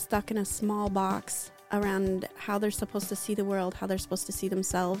stuck in a small box around how they're supposed to see the world, how they're supposed to see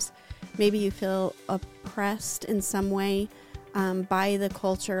themselves. Maybe you feel oppressed in some way by the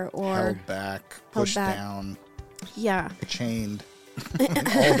culture or held back, pushed down, chained.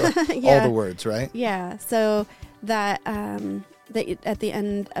 all the words, right? Yeah. So that that at the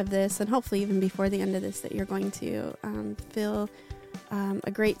end of this, and hopefully even before the end of this, that you're going to feel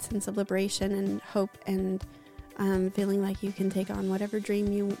a great sense of liberation and hope, and feeling like you can take on whatever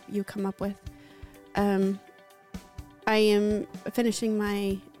dream you come up with. I am finishing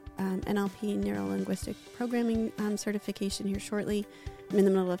my NLP, Neuro-Linguistic Programming certification here shortly. I'm in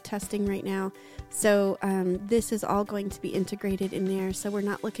the middle of testing right now. So this is all going to be integrated in there. So we're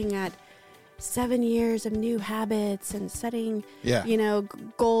not looking at 7 years of new habits and setting,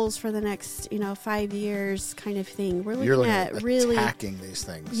 goals for the next, 5 years kind of thing. We're looking at really attacking these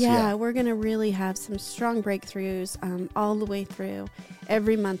things. Yeah, we're going to really have some strong breakthroughs all the way through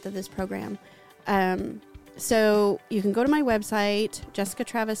every month of this program. So you can go to my website,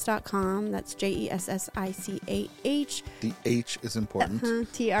 jessicatravis.com. That's JESSICAH. The H is important.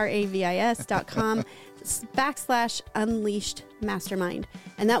 TRAVIS.com /Unleashed Mastermind.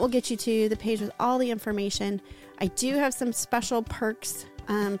 And that will get you to the page with all the information. I do have some special perks,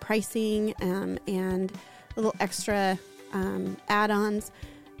 pricing, and little extra add-ons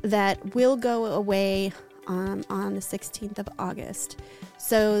that will go away on the 16th of August.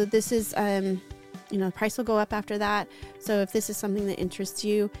 So this is... the price will go up after that. So if this is something that interests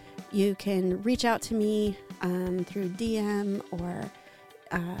you, you can reach out to me through DM or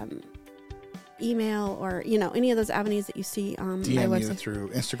email or, any of those avenues that you see on DM my website. You through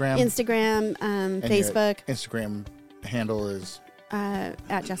Instagram? And Facebook. Instagram handle is?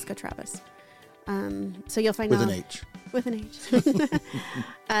 At Jessica Travis. So you'll find With out. an H. With an H.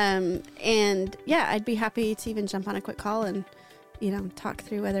 And yeah, I'd be happy to even jump on a quick call and, talk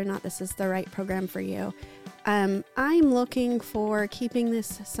through whether or not this is the right program for you. I'm looking for keeping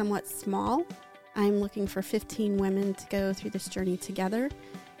this somewhat small. I'm looking for 15 women to go through this journey together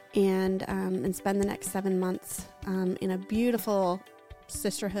and spend the next 7 months in a beautiful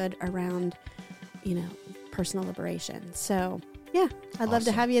sisterhood around, personal liberation. So yeah, I'd love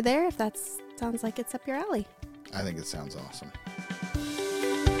to have you there if that sounds like it's up your alley. I think it sounds awesome.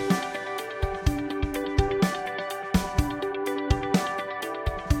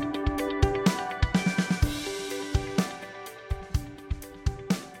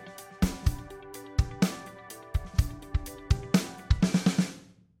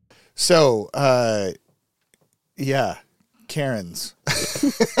 So, yeah, Karen's. I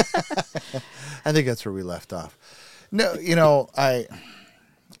think that's where we left off. No,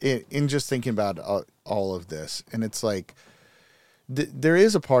 in just thinking about all of this, and it's like, there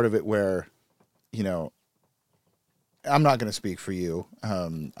is a part of it where, I'm not going to speak for you.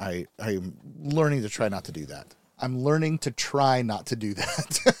 I'm learning to try not to do that. I'm learning to try not to do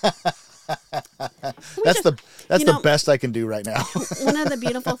that. That's the best I can do right now. One of the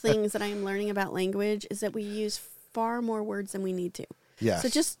beautiful things that I am learning about language is that we use far more words than we need to. Yes. So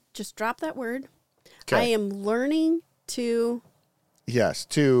just drop that word. Okay. I am learning to. Yes,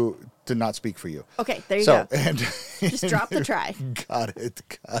 to not speak for you. Okay, there you go. And just drop the try. Got it.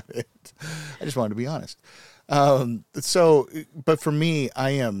 I just wanted to be honest. But for me, I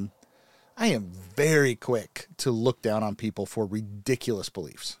am very quick to look down on people for ridiculous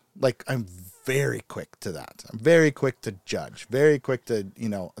beliefs. Like, I'm very quick to that. I'm very quick to judge, very quick to,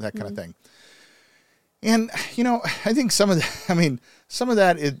 that kind of thing. And, I think some of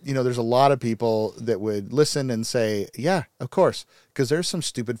that is, there's a lot of people that would listen and say, yeah, of course, because there's some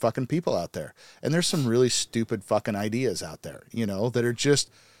stupid fucking people out there. And there's some really stupid fucking ideas out there, that are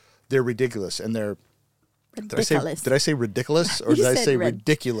just, they're ridiculous. And they're, ridiculous. Did I say ridiculous or did I say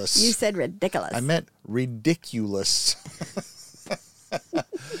ridiculous? You said ridiculous. I meant ridiculous.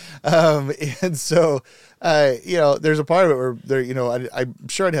 And so, there's a part of it where there, I'm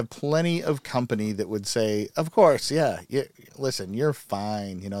sure I'd have plenty of company that would say, of course, yeah, listen, you're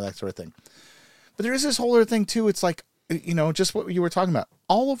fine, that sort of thing. But there is this whole other thing too. It's like, just what you were talking about.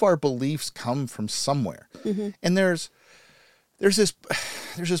 All of our beliefs come from somewhere. Mm-hmm. And there's this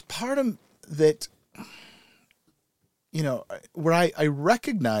part of that, where I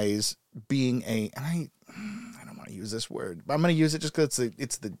recognize being I don't want to use this word, but I'm going to use it just because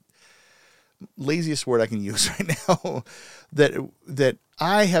it's the laziest word I can use right now, that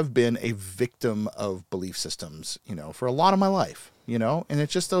I have been a victim of belief systems, for a lot of my life, and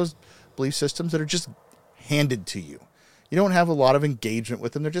it's just those belief systems that are just handed to you. You don't have a lot of engagement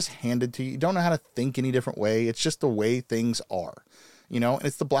with them. They're just handed to you. You don't know how to think any different way. It's just the way things are, and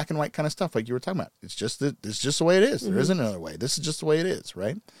it's the black and white kind of stuff like you were talking about. It's just the way it is. Mm-hmm. There isn't another way. This is just the way it is.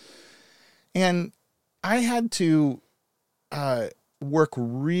 Right. And I had to work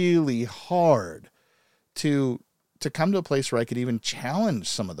really hard to come to a place where I could even challenge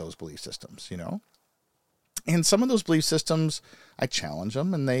some of those belief systems, And some of those belief systems, I challenge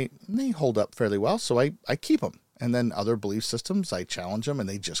them and they hold up fairly well, so I keep them. And then other belief systems, I challenge them and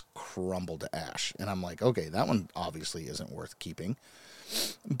they just crumble to ash. And I'm like, okay, that one obviously isn't worth keeping.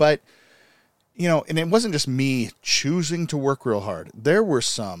 But, and it wasn't just me choosing to work real hard. There were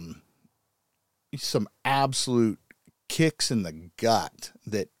some absolute kicks in the gut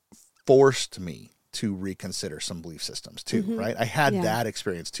that forced me to reconsider some belief systems too, mm-hmm. right? I had that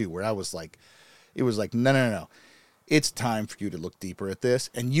experience too, where I was like, it was like, no. It's time for you to look deeper at this.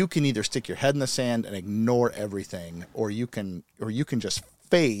 And you can either stick your head in the sand and ignore everything, or you can just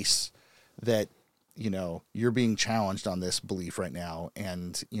face that, you're being challenged on this belief right now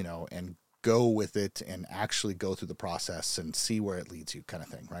and go with it and actually go through the process and see where it leads you, kind of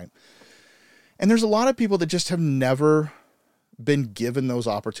thing. Right. And there's a lot of people that just have never been given those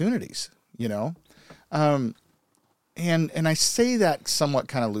opportunities, And I say that somewhat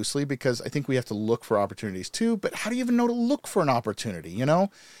kind of loosely because I think we have to look for opportunities too, but how do you even know to look for an opportunity,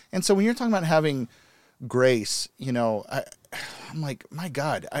 And so when you're talking about having grace, I'm like, my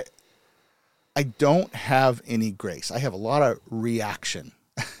God, I don't have any grace. I have a lot of reaction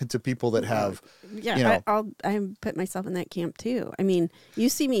to people that have, I put myself in that camp too. I mean, you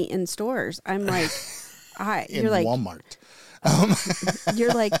see me in stores. I'm like, you're like Walmart.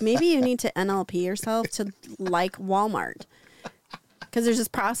 You're like, maybe you need to NLP yourself to like Walmart. Because there's this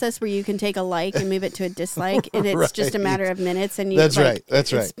process where you can take a like and move it to a dislike, and it's just a matter of minutes. And you That's right.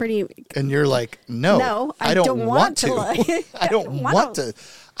 It's pretty. And you're like, no, I don't want to. I don't want to.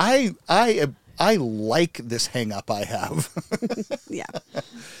 I I like this hang up I have. Yeah.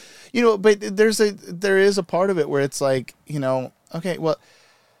 But there is a part of it where it's like, okay, well,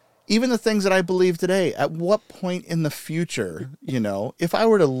 even the things that I believe today, at what point in the future, if I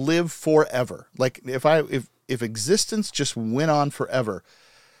were to live forever, like if existence just went on forever,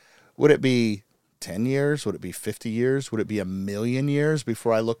 would it be 10 years? Would it be 50 years? Would it be 1,000,000 years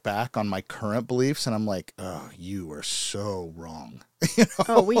before I look back on my current beliefs and I'm like, oh, you are so wrong.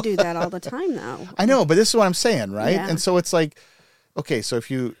 Oh, we do that all the time though. I know, but this is what I'm saying, right? Yeah. And so it's like, okay, so if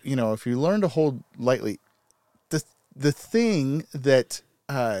you learn to hold lightly, the thing that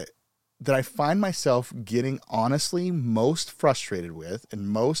I find myself getting honestly most frustrated with and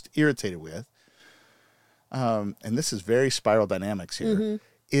most irritated with, and this is very spiral dynamics here,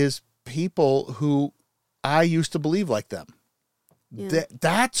 is people who I used to believe like them. Yeah.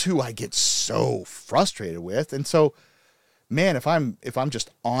 That's who I get so frustrated with. And so, man, if I'm just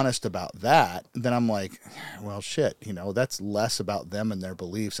honest about that, then I'm like, well, shit, that's less about them and their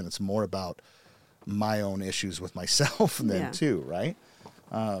beliefs, and it's more about my own issues with myself then too, right?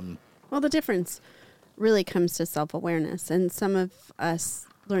 Well, the difference really comes to self-awareness, and some of us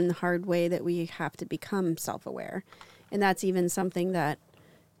learn the hard way that we have to become self-aware, and that's even something that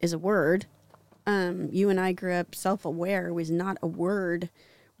is a word. You and I grew up self-aware was not a word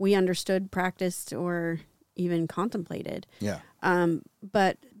we understood, practiced, or even contemplated. Yeah.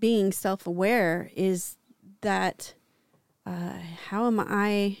 But being self-aware is that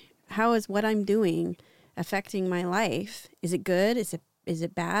how is what I'm doing affecting my life? Is it good? Is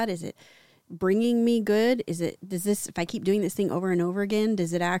it bad? Is it bringing me good? If I keep doing this thing over and over again,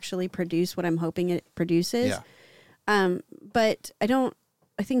 does it actually produce what I'm hoping it produces? Yeah. But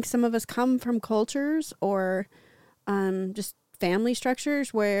I think some of us come from cultures or just family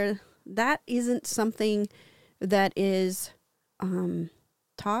structures where that isn't something that is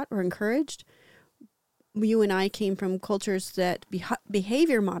taught or encouraged. You and I came from cultures that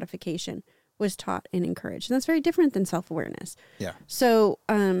behavior modification was taught and encouraged. And that's very different than self-awareness. Yeah. So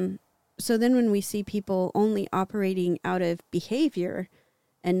then when we see people only operating out of behavior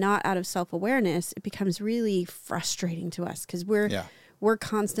and not out of self-awareness, it becomes really frustrating to us because we're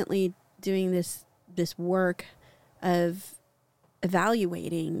constantly doing this work of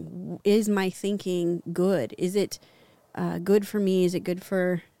evaluating, is my thinking good? Is it good for me? Is it good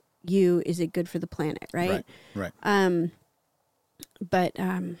for you? Is it good for the planet? Right. But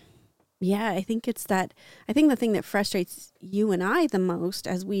I think it's that. I think the thing that frustrates you and I the most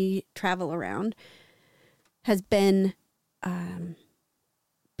as we travel around has been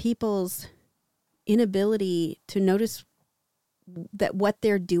people's inability to notice that what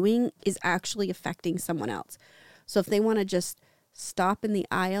they're doing is actually affecting someone else. So if they want to just stop in the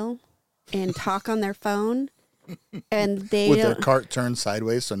aisle and talk on their phone and they with their cart turned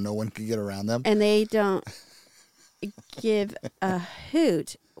sideways so no one can get around them, and they don't give a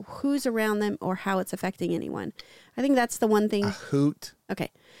hoot who's around them or how it's affecting anyone. I think that's the one thing. A hoot?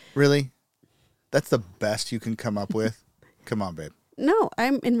 Okay. Really? That's the best you can come up with? Come on, babe. No,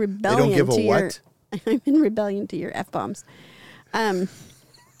 I'm in rebellion. They don't give a what? I'm in rebellion to your F-bombs. I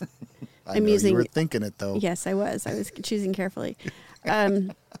I'm know using. You were thinking it though. Yes, I was. I was choosing carefully.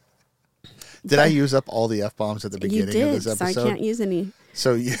 Did I use up all the F-bombs at the beginning of this episode? So I can't use any.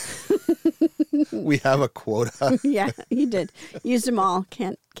 So we have a quota. Yeah, you did. Used them all.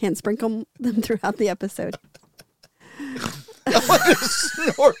 Can't sprinkle them throughout the episode. I just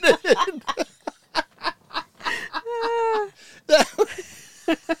snorted it.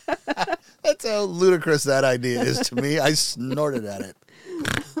 That's how ludicrous that idea is to me. I snorted at it.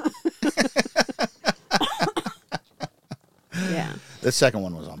 Yeah. The second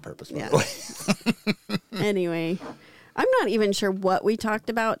one was on purpose, by the way. Anyway, I'm not even sure what we talked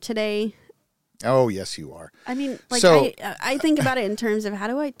about today. Oh, yes, you are. I mean, like, so, I think about it in terms of how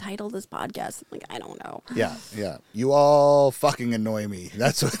do I title this podcast? Like, I don't know. Yeah. You all fucking annoy me.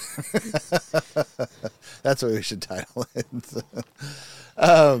 That's what that's what we should title it.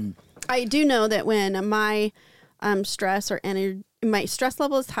 I do know that when my stress or my stress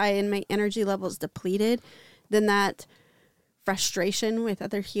level is high and my energy level is depleted, then that frustration with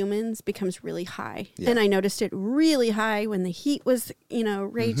other humans becomes really high. Yeah. And I noticed it really high when the heat was,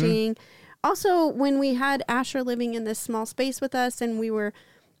 raging. Mm-hmm. Also, when we had Asher living in this small space with us and we were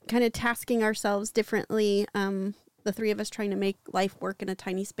kind of tasking ourselves differently, the three of us trying to make life work in a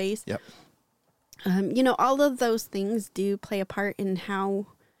tiny space. Yep. All of those things do play a part in how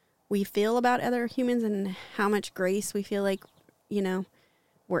we feel about other humans and how much grace we feel like,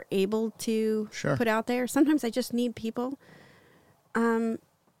 we're able to put out there. Sometimes I just need people. I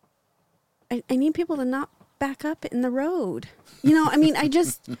need people to not back up in the road. You know, I mean, I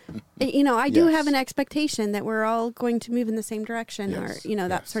just, you know, I do have an expectation that we're all going to move in the same direction or, you know,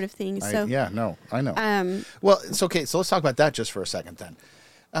 that sort of thing. So, I know. Well, it's okay. So let's talk about that just for a second then.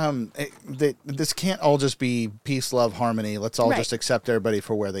 This can't all just be peace, love, harmony. Let's all just accept everybody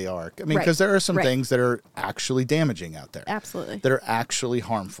for where they are. I mean, because there are some things that are actually damaging out there. Absolutely. That are actually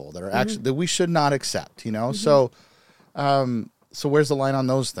harmful, that are actually, that we should not accept, you know? So, so where's the line on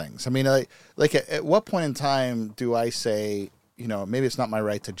those things? I mean, like at what point in time do I say, you know, maybe it's not my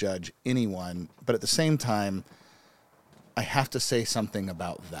right to judge anyone, but at the same time, I have to say something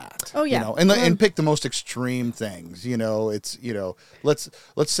about that. Oh yeah, you know, and pick the most extreme things. You know, it's, you know, let's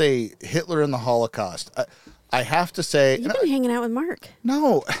say Hitler and the Holocaust. I have to say, you've been hanging out with Mark.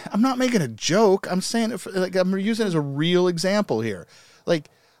 No, I'm not making a joke. I'm saying it like I'm using it as a real example here. Like,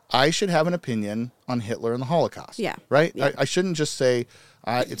 I should have an opinion on Hitler and the Holocaust. Yeah. Right. Yeah. I shouldn't just say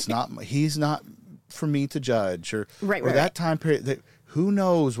it's not. He's not for me to judge or that time period. That, who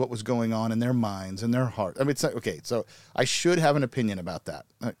knows what was going on in their minds and their heart? I mean, it's okay. So I should have an opinion about that.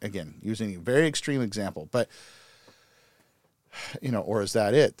 Again, using a very extreme example, but you know, or is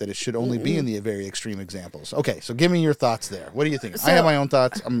that it? That it should only be in the very extreme examples? Okay, so give me your thoughts there. What do you think? I have my own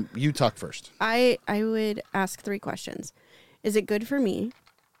thoughts. You talk first. I would ask 3 questions. Is it good for me?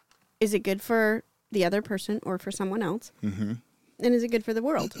 Is it good for the other person or for someone else? Mm-hmm. And is it good for the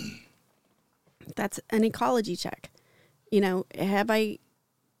world? That's an ecology check. You know,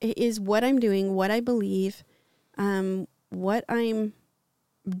 is what I'm doing, what I believe, what I'm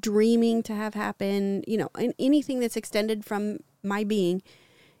dreaming to have happen, you know, anything that's extended from my being,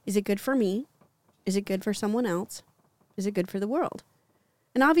 is it good for me? Is it good for someone else? Is it good for the world?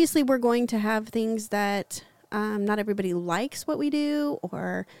 And obviously we're going to have things that not everybody likes what we do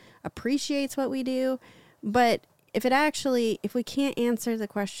or appreciates what we do. But if we can't answer the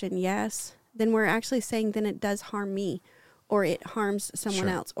question yes, then we're actually saying then it does harm me, or it harms someone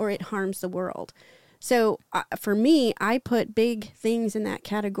else, or it harms the world. So for me, I put big things in that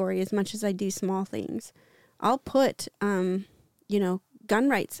category as much as I do small things. I'll put, you know, gun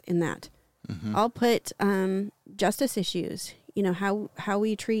rights in that. Mm-hmm. I'll put justice issues, you know, how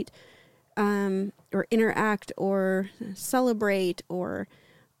we treat or interact or celebrate or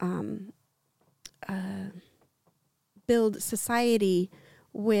build society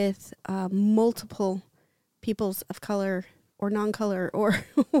with multiple peoples of color or non-color or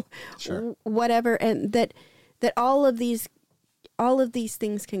whatever, and that all of these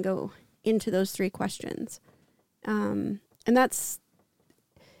things can go into those 3 questions, and that's,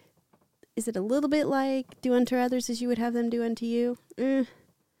 is it a little bit like do unto others as you would have them do unto you?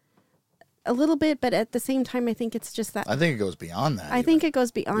 A little bit, but at the same time, I think it's just that. I think it goes beyond that. I think it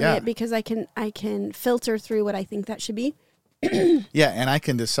goes beyond it because I can filter through what I think that should be. Yeah, and I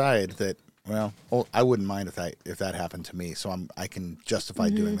can decide that. Well, I wouldn't mind if that happened to me, so I can justify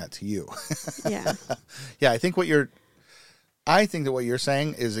doing that to you. Yeah. Yeah, I think that what you're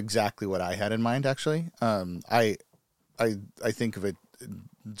saying is exactly what I had in mind. Actually, I think of it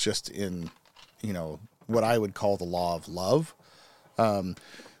just in, you know, what I would call the law of love,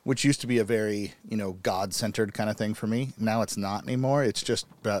 which used to be a very, you know, God-centered kind of thing for me. Now it's not anymore. It's just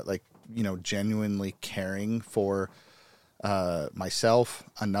about, like, you know, genuinely caring for myself,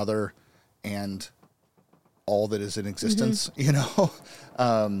 another, and all that is in existence, you know?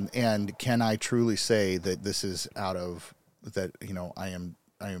 And can I truly say that this is out of, that, you know, I am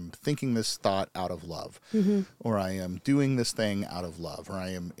thinking this thought out of love, or I am doing this thing out of love, or I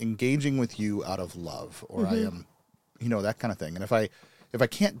am engaging with you out of love, or I am, you know, that kind of thing. And if I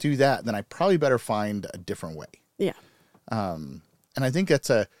can't do that, then I probably better find a different way. Yeah. And I think it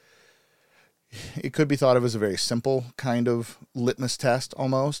could be thought of as a very simple kind of litmus test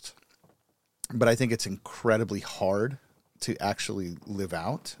almost, but I think it's incredibly hard to actually live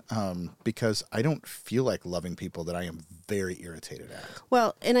out, because I don't feel like loving people that I am very irritated at.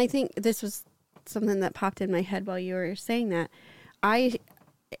 Well, and I think this was something that popped in my head while you were saying that. I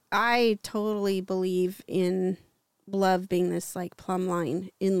totally believe in love being this like plumb line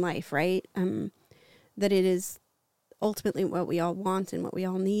in life, right? That it is ultimately what we all want and what we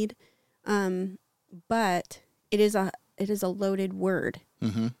all need. But it is a loaded word,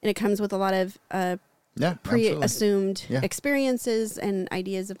 and it comes with a lot of pre-assumed experiences and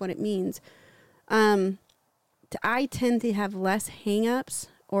ideas of what it means. I tend to have less hang-ups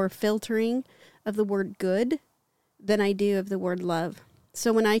or filtering of the word good than I do of the word love.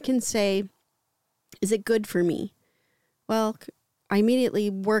 So when I can say, is it good for me? Well, I immediately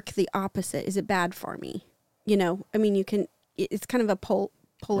work the opposite. Is it bad for me? You know, I mean, it's kind of a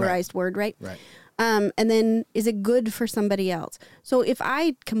polarized word, right? Right. And then, is it good for somebody else? So if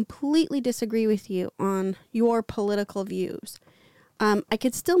I completely disagree with you on your political views, I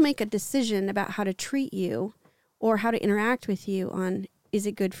could still make a decision about how to treat you or how to interact with you on, is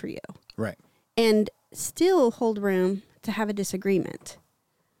it good for you? Right. And still hold room to have a disagreement.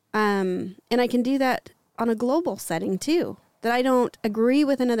 And I can do that on a global setting too, that I don't agree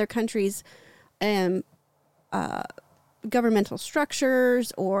with another country's governmental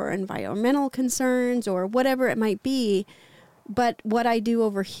structures or environmental concerns or whatever it might be. But what I do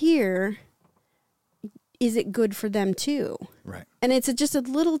over here, is it good for them too? Right. And it's just a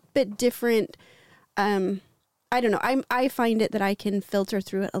little bit different. I don't know. I find it that I can filter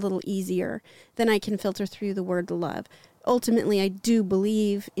through it a little easier than I can filter through the word love. Ultimately, I do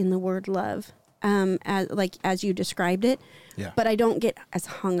believe in the word love, as you described it. Yeah. But I don't get as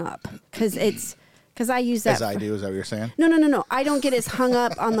hung up because I use that. As I do, is that what you're saying? No. I don't get as hung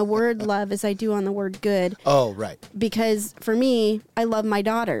up on the word love as I do on the word good. Oh, right. Because for me, I love my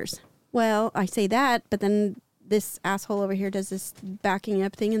daughters. Well, I say that, but then this asshole over here does this backing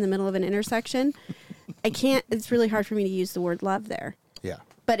up thing in the middle of an intersection. I can't, it's really hard for me to use the word love there. Yeah.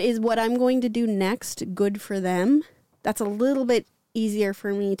 But is what I'm going to do next good for them? That's a little bit easier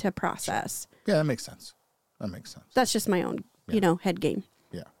for me to process. Yeah, that makes sense. That's just my own, head game.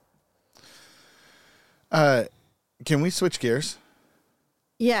 Yeah. Can we switch gears?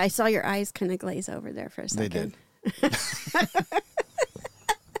 Yeah, I saw your eyes kind of glaze over there for a second. They did.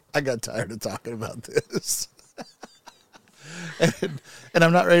 I got tired of talking about this. and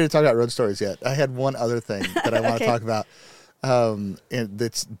I'm not ready to talk about road stories yet. I had one other thing that I want to talk about. And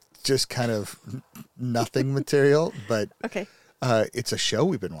that's just kind of nothing material, but okay. It's a show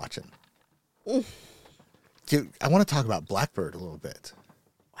we've been watching. Dude, I want to talk about Blackbird a little bit.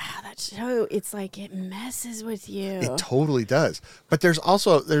 Wow, that show, it's like it messes with you. It totally does. But there's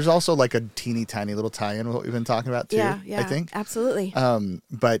also like a teeny tiny little tie-in with what we've been talking about too. Yeah, I think. Absolutely.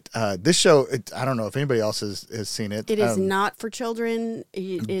 But this show, I don't know if anybody else has seen it. It is not for children.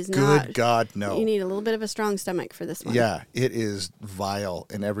 It is not. Good God, no. You need a little bit of a strong stomach for this one. Yeah, it is vile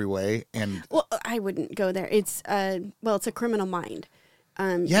in every way. And well, I wouldn't go there. It's it's a Criminal Mind.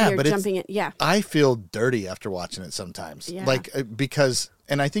 Yeah, but jumping it. Yeah, I feel dirty after watching it sometimes. Yeah. Like because,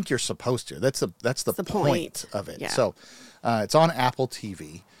 and I think you're supposed to. That's the point of it. Yeah. So, it's on Apple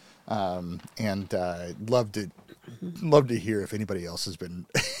TV, and love to hear if anybody else has been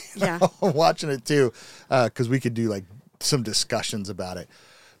watching it too, because we could do like some discussions about it.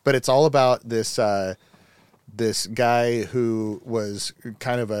 But it's all about this this guy who was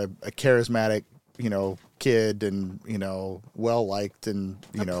kind of a charismatic, kid and, well liked and,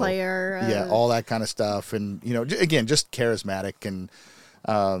 player. All that kind of stuff. And, again, just charismatic and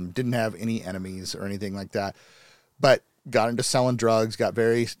didn't have any enemies or anything like that. But got into selling drugs, got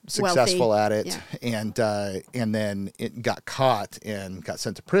very successful Wealthy. at it. And then it got caught and got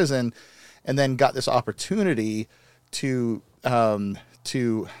sent to prison and then got this opportunity to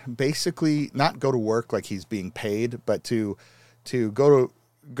basically not go to work like he's being paid, but to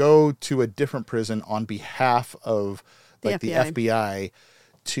go to a different prison on behalf of the FBI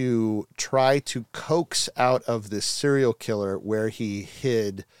to try to coax out of this serial killer where he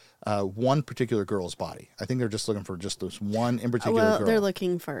hid one particular girl's body. I think they're just looking for just this one in particular girl. They're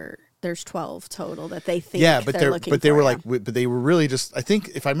looking for, there's 12 total that they think but they were really just, I think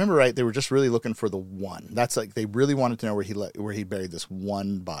if I remember right, they were just really looking for the one. That's like, they really wanted to know where he buried this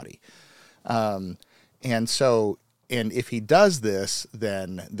one body. And if he does this,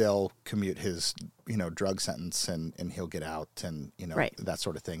 then they'll commute his, drug sentence and he'll get out and, that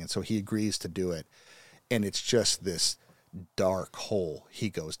sort of thing. And so he agrees to do it. And it's just this dark hole he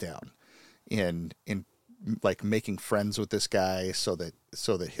goes down in like making friends with this guy so that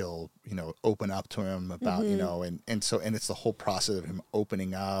he'll, open up to him about, and it's the whole process of him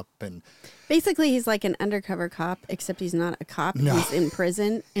opening up. And basically he's like an undercover cop, except he's not a cop. No. He's in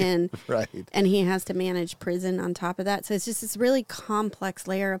prison and, right. And he has to manage prison on top of that. So it's just this really complex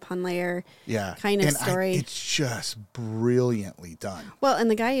layer upon layer kind of story. It's just brilliantly done. Well,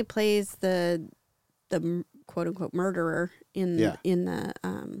 and the guy who plays the quote unquote murderer in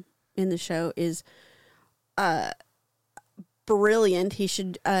the show is, brilliant. He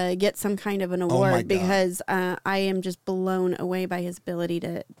should get some kind of an award because I am just blown away by his ability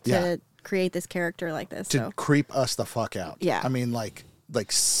to create this character like this. To creep us the fuck out. Yeah. I mean, like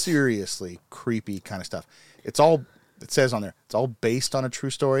seriously creepy kind of stuff. It says on there, it's all based on a true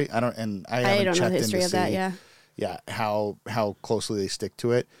story. I don't know the history of that. Yeah. Yeah. How closely they stick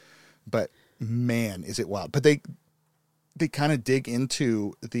to it. But man, is it wild. But they kind of dig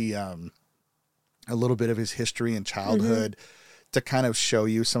into the, a little bit of his history and childhood, to kind of show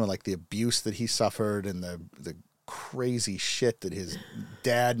you some of like the abuse that he suffered and the crazy shit that his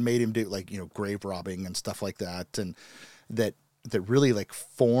dad made him do, like, grave robbing and stuff like that. And that really like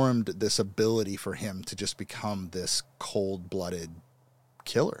formed this ability for him to just become this cold-blooded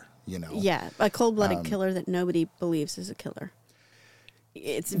killer, Yeah, a cold-blooded killer that nobody believes is a killer.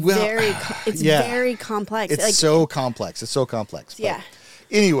 It's very complex. It's so complex. It's so complex. Yeah.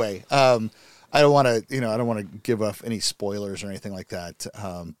 Anyway, I don't want to give up any spoilers or anything like that.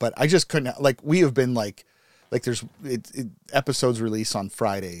 But I just couldn't, like, we have been like there's episodes release on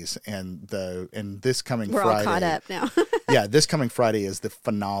Fridays, and this coming Friday. We're all caught up now. Yeah, this coming Friday is the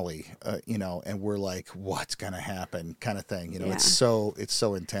finale, and we're like, what's going to happen kind of thing. It's so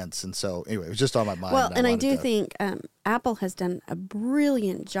intense. And so anyway, it was just on my mind. Well, and I do think Apple has done a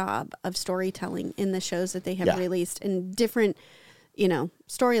brilliant job of storytelling in the shows that they have released in different,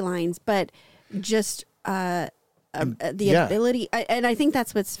 storylines, but just the ability, and I think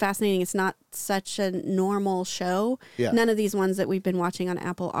that's what's fascinating. It's not such a normal show. Yeah. None of these ones that we've been watching on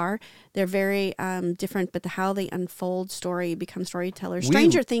Apple are. They're very different, but how they unfold story, become storytellers.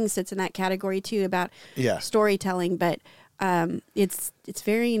 Stranger Things sits in that category too, about storytelling, but it's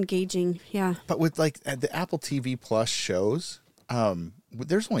very engaging. Yeah. But with like the Apple TV Plus shows,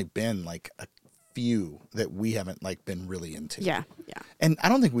 there's only been like a few that we haven't like been really into. Yeah. And I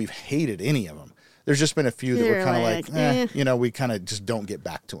don't think we've hated any of them. There's just been a few that were kind of like, we kind of just don't get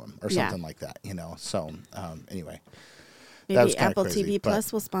back to them or something like that, So anyway, maybe Apple crazy, TV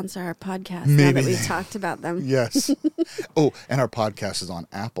Plus will sponsor our podcast now that we've talked about them. Yes. Oh, and our podcast is on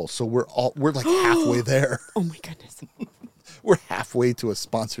Apple, so we're like halfway there. Oh my goodness. We're halfway to a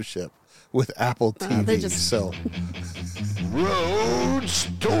sponsorship with Apple TV. So Road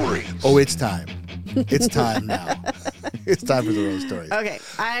Stories. Oh, it's time. It's time now. It's time for the road stories. Okay,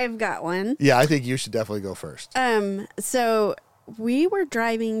 I've got one. Yeah, I think you should definitely go first. So we were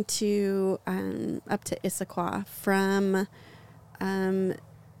driving to up to Issaquah from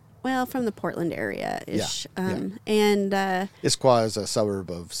the Portland area ish. And Issaquah is a suburb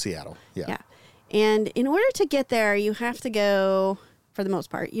of Seattle. Yeah. And in order to get there, you have to go, for the most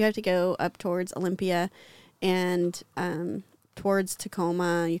part, you have to go up towards Olympia and towards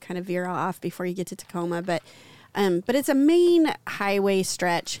Tacoma. You kind of veer off before you get to Tacoma, but it's a main highway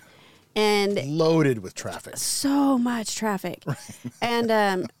stretch and loaded with traffic. So much traffic.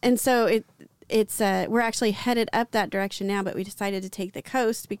 And so it's we're actually headed up that direction now, but we decided to take the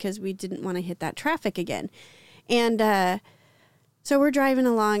coast because we didn't want to hit that traffic again. And so we're driving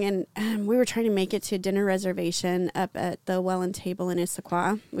along, and we were trying to make it to a dinner reservation up at the Well and Table in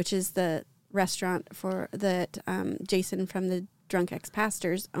Issaquah, which is the restaurant that Jason from the Drunk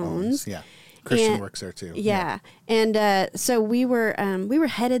Ex-Pastors owns. Yeah, Christian works there too. Yeah, and so we were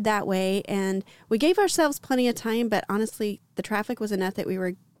headed that way, and we gave ourselves plenty of time, but honestly, the traffic was enough that we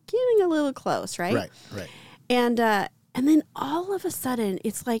were getting a little close, right? Right. And then all of a sudden,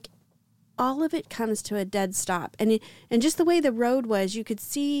 it's like all of it comes to a dead stop, and just the way the road was, you couldn't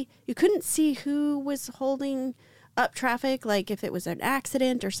see who was holding up traffic, like if it was an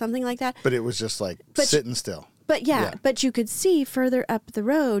accident or something like that. But it was just like sitting still. But but you could see further up the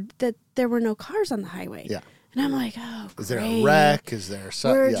road that there were no cars on the highway. Yeah. And I'm like, oh, is there a wreck? Is there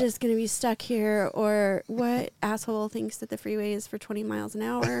something? We're just going to be stuck here, or what asshole thinks that the freeway is for 20 miles an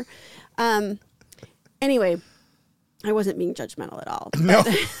hour? Anyway, I wasn't being judgmental at all. No.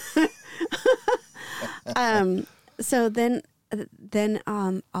 So then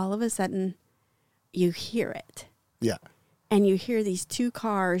all of a sudden you hear it. Yeah. And you hear these two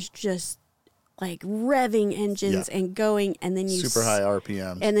cars just like revving engines and going, and then you super high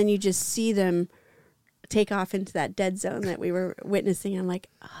RPM. And then you just see them take off into that dead zone that we were witnessing. I'm like,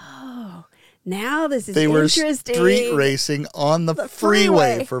 oh, now this is interesting. They were street racing on the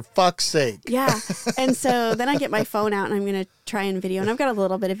freeway, for fuck's sake. Yeah. And so then I get my phone out and I'm going to try and video. And I've got a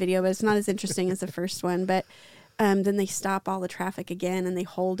little bit of video, but it's not as interesting as the first one. But then they stop all the traffic again and they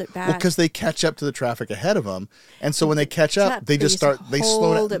hold it back. Well, because they catch up to the traffic ahead of them. And so when they catch up, they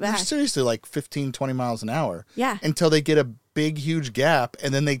slow down. They're seriously like 15, 20 miles an hour. Yeah. Until they get a big, huge gap,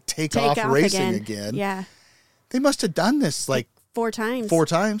 and then they take off racing again. Yeah. They must have done this like 4 times. 4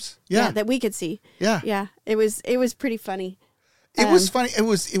 times. Yeah. That we could see. Yeah. Yeah. It was pretty funny. It was funny. It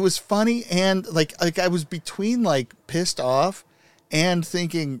was funny, and like I was between like pissed off and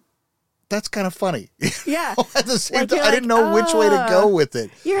thinking that's kind of funny. Yeah. At the same time, I didn't know which way to go with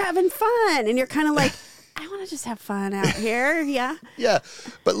it. You're having fun, and you're kind of like I want to just have fun out here. Yeah. Yeah.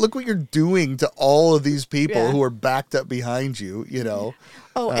 But look what you're doing to all of these people Yeah. who are backed up behind you, you know.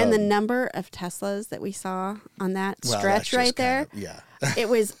 Oh, and the number of Teslas that we saw on that Well, stretch that's just right there. yeah. It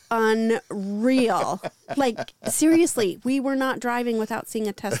was unreal. Like, seriously, we were not driving without seeing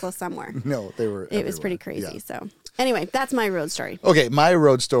a Tesla somewhere. No, they were It was pretty everywhere. crazy. Yeah. So, anyway, that's my road story. Okay, my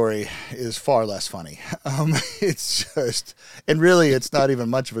road story is far less funny. It's just, and really, it's not even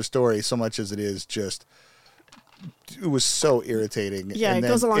much of a story so much as it is just, it was so irritating. Yeah, And it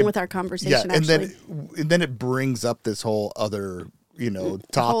then goes along with our conversation, and actually. then it brings up this whole other,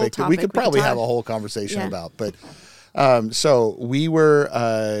 topic that we could probably have a whole conversation about. But so we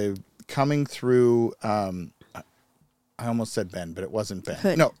were coming through. I almost said Bend, but it wasn't Bend.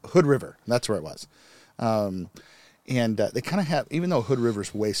 Hood. No, Hood River. That's where it was. And they kind of have, even though Hood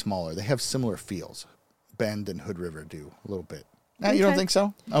River's way smaller, they have similar feels. Bend and Hood River do a little bit. You don't Okay. think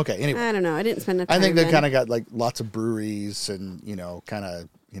so? Okay. Anyway, I don't know. I didn't spend enough time. I think they then. kind of got like lots of breweries and whatever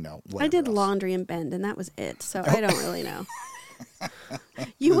I did else. laundry in Bend, and that was it. So I don't really know.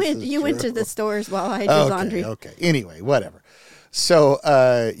 You went to the stores while I did laundry. Okay. Anyway, whatever. So,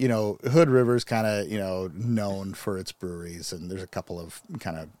 Hood River's kind of, known for its breweries, and there's a couple of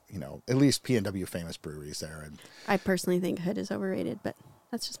kind of, at least P&W famous breweries there. And I personally think Hood is overrated, but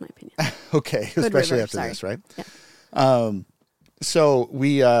that's just my opinion. okay, Hood especially River, after sorry. this, right? Yeah. So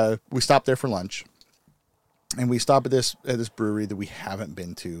we stopped there for lunch, and we stopped at this brewery that we haven't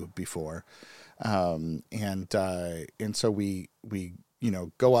been to before, and so we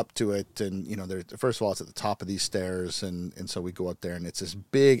go up to it, and there, first of all, it's at the top of these stairs, and so we go up there, and it's this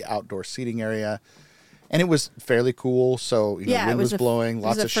big outdoor seating area, and it was fairly cool. So the wind was blowing,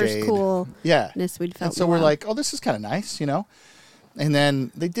 lots of shade. Yeah, we'd felt. and so we're like, oh, this is kind of nice, And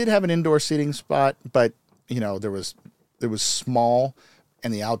then they did have an indoor seating spot, but it was small,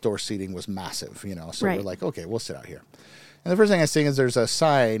 and the outdoor seating was massive, So Right. we're like, okay, we'll sit out here. And the first thing I see is there's a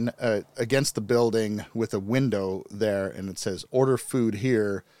sign against the building with a window there, and it says "Order food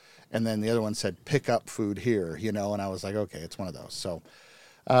here," and then the other one said "Pick up food here," And I was like, okay, it's one of those. So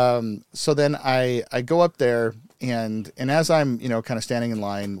then I go up there, and as I'm kind of standing in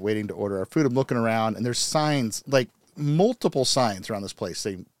line waiting to order our food, I'm looking around, and there's signs, like multiple signs around this place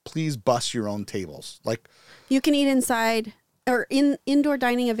saying, "Please bus your own tables." Like, you can eat inside or indoor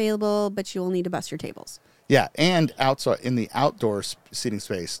dining available, but you will need to bus your tables. yeah, and outside in the outdoor seating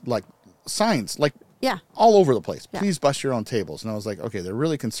space, like signs, like Yeah. all over the place. Yeah. Please bus your own tables. And I was like, okay, they're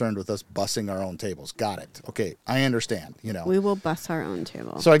really concerned with us busing our own tables. Got it. Okay, I understand. We will bus our own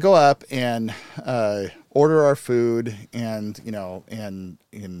table. So I go up and order our food, and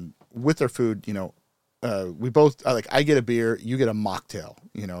and with our food, we both I get a beer, you get a mocktail,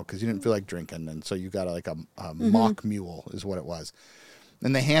 because you didn't feel like drinking, and so you got like a mock mule is what it was.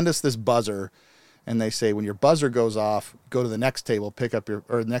 And they hand us this buzzer, and they say, when your buzzer goes off, go to the next table,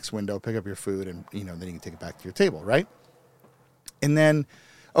 next window, pick up your food, and then you can take it back to your table, right? And then,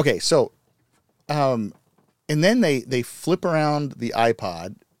 okay, so, and then they flip around the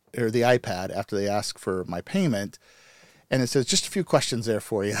iPod or the iPad after they ask for my payment, and it says just a few questions there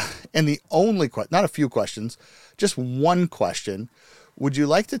for you. And the only not a few questions, just one question: would you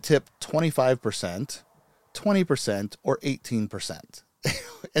like to tip 25%, 20%, or 18%?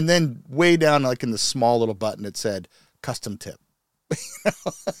 And then way down, like in the small little button, it said custom tip.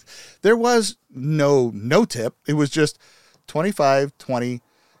 There was no tip. It was just 25, 20,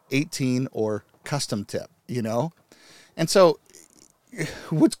 18, or custom tip, And so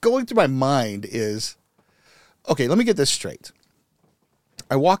what's going through my mind is, okay, let me get this straight.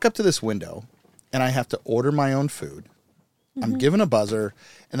 I walk up to this window, and I have to order my own food. Mm-hmm. I'm given a buzzer,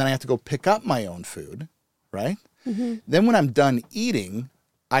 and then I have to go pick up my own food, right? Mm-hmm. Then when I'm done eating,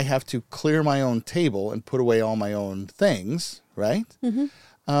 I have to clear my own table and put away all my own things, right? Mm-hmm.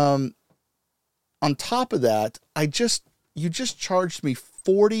 On top of that, you just charged me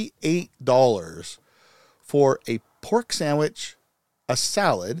 $48 for a pork sandwich, a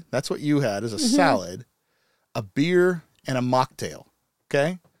salad. That's what you had, is a salad, a beer, and a mocktail.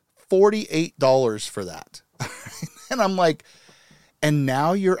 Okay, $48 for that. And I'm like, and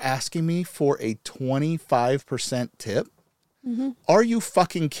now you're asking me for a 25% tip? Mm-hmm. Are you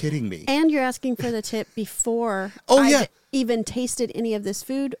fucking kidding me? And you're asking for the tip before I even tasted any of this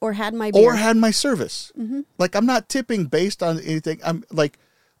food or had my beer. Or had my service. Mm-hmm. Like, I'm not tipping based on anything. I'm like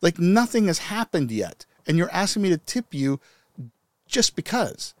nothing has happened yet. And you're asking me to tip you just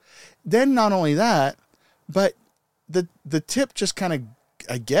because. Then not only that, but the tip just kind of,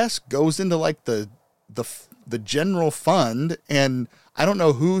 I guess, goes into like the the general fund, and I don't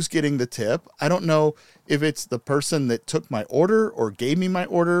know who's getting the tip. I don't know if it's the person that took my order or gave me my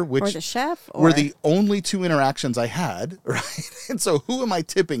order, which or the chef, or were the only two interactions I had, right? And so who am I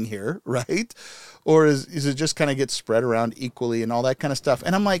tipping here, right? Or is it just kind of gets spread around equally and all that kind of stuff?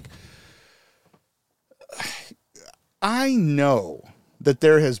 And I'm like, I know that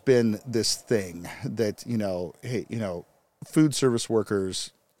there has been this thing that, hey, food service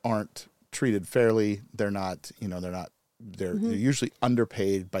workers aren't treated fairly. They're not, they're usually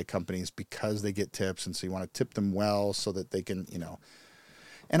underpaid by companies because they get tips. And so you want to tip them well so that they can,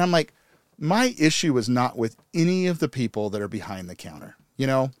 and I'm like, my issue is not with any of the people that are behind the counter,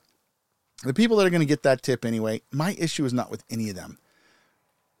 the people that are going to get that tip anyway. My issue is not with any of them.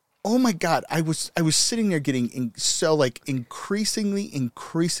 Oh my God. I was sitting there getting so like increasingly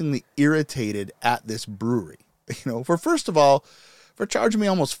irritated at this brewery, first of all, for charging me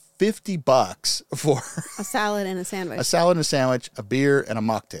almost $50 for a salad and a sandwich, a beer and a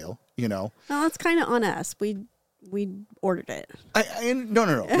mocktail, Well, that's kind of on us. We ordered it. No.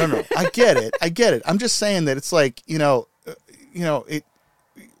 I get it. I'm just saying that it's like,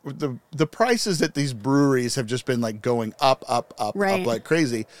 the prices at these breweries have just been like going up like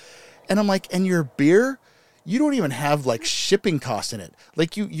crazy. And I'm like, and your beer, you don't even have like shipping costs in it.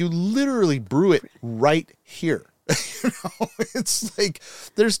 Like you literally brew it right here. It's like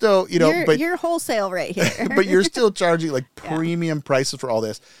there's no, but you're wholesale right here. But you're still charging like premium prices for all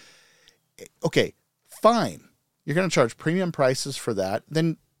this. Okay, fine. You're going to charge premium prices for that.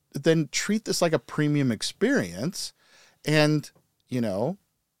 Then treat this like a premium experience, and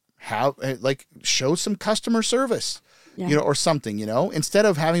have like show some customer service, or something, instead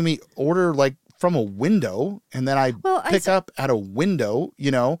of having me order like from a window and then I pick up at a window,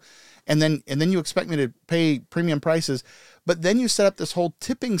 and then you expect me to pay premium prices, but then you set up this whole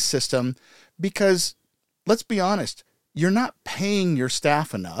tipping system because let's be honest, you're not paying your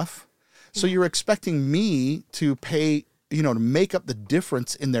staff enough. So you're expecting me to pay, to make up the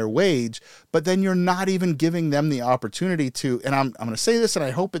difference in their wage, but then you're not even giving them the opportunity to, and I'm going to say this and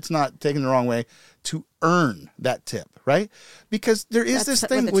I hope it's not taken the wrong way, to earn that tip, right? Because that's this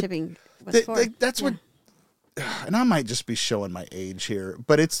thing what the tipping was for. That's what, and I might just be showing my age here,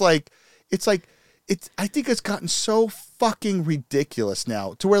 but I think it's gotten so fucking ridiculous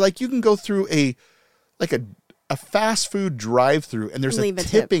now to where like you can go through a fast food drive-through and there's a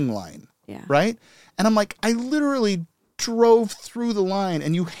tipping line, right? And I'm like, I literally drove through the line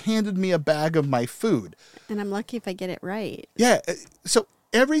and you handed me a bag of my food. And I'm lucky if I get it right. Yeah. So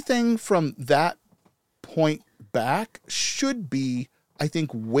everything from that point back should be, I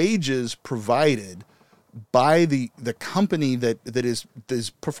think, wages provided by the company that is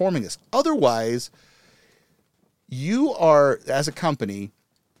performing this. Otherwise, you are, as a company,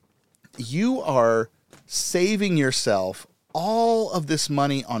 you are saving yourself all of this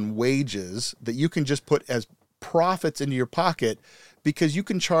money on wages that you can just put as profits into your pocket because you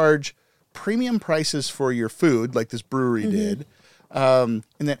can charge premium prices for your food like this brewery did. And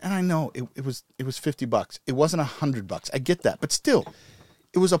I know it was $50. It wasn't $100. I get that, but still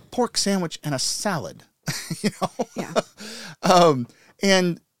it was a pork sandwich and a salad, Yeah.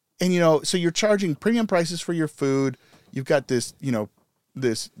 So you're charging premium prices for your food. You've got this,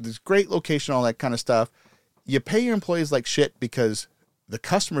 this great location, all that kind of stuff. You pay your employees like shit because the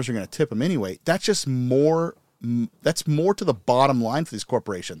customers are going to tip them anyway. That's just more. That's more to the bottom line for these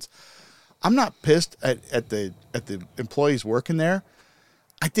corporations. I'm not pissed at the employees working there.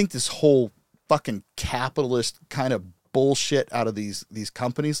 I think this whole fucking capitalist kind of bullshit out of these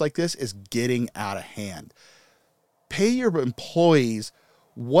companies like this is getting out of hand. Pay your employees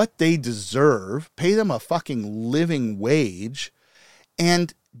what they deserve. Pay them a fucking living wage,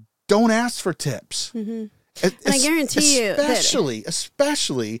 and don't ask for tips. And I guarantee you,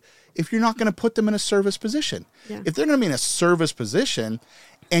 especially if you're not going to put them in a service position. Yeah. If they're going to be in a service position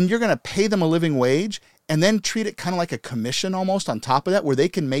and you're going to pay them a living wage and then treat it kind of like a commission almost on top of that, where they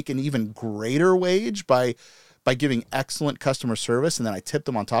can make an even greater wage by giving excellent customer service, and then I tip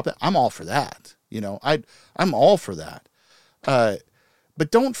them on top of that, I'm all for that. I'm all for that. But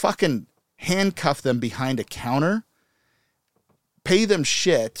don't fucking handcuff them behind a counter, pay them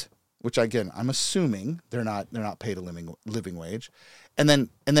shit, which again, I'm assuming they're not paid a living wage, and then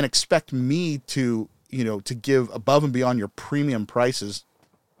expect me to give above and beyond your premium prices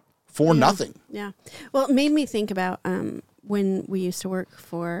for nothing. Yeah. Well, it made me think about when we used to work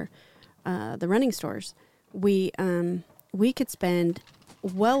for the running stores. We could spend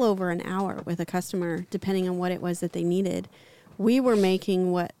well over an hour with a customer, depending on what it was that they needed. We were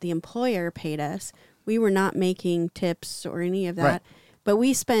making what the employer paid us. We were not making tips or any of that. Right. But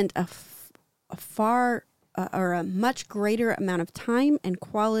we spent a far or a much greater amount of time and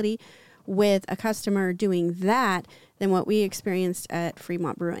quality with a customer doing that than what we experienced at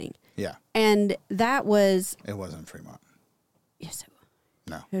Fremont Brewing. Yeah. And that was... It wasn't Fremont. Yes,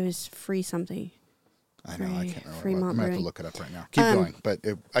 No. it was free something. I know. I can't remember. Fremont I'm going to have to Brewing. look it up right now. Keep going. But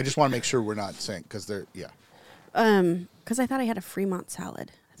I just want to make sure we're not saying, because they're, yeah. Because I thought I had a Fremont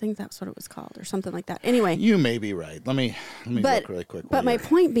salad. I think that's what it was called or something like that. Anyway. You may be right. Let me look really quick. But my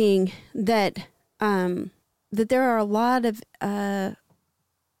point being that that there are a lot of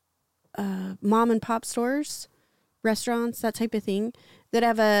mom and pop stores, restaurants, that type of thing, that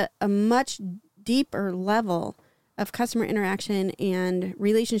have a much deeper level of customer interaction and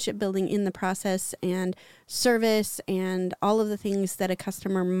relationship building in the process and service and all of the things that a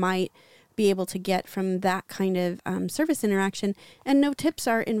customer might be able to get from that kind of service interaction, and no tips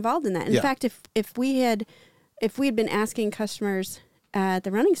are involved in that. In fact, if we had been asking customers at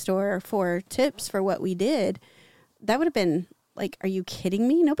the running store for tips for what we did, that would have been like, are you kidding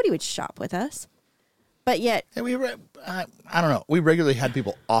me? Nobody would shop with us. But yet, and I don't know. We regularly had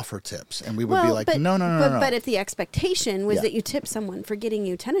people offer tips, and we would be like, no. But if the expectation was that you tip someone for getting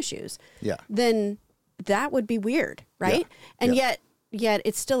you tennis shoes, then that would be weird, right? And yet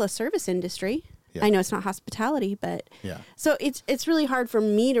it's still a service industry. I know it's not hospitality, but so it's really hard for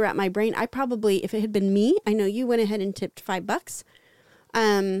me to wrap my brain. I probably, if it had been me, I know you went ahead and tipped $5.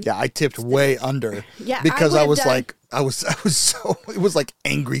 I tipped way under. Because I was so, it was like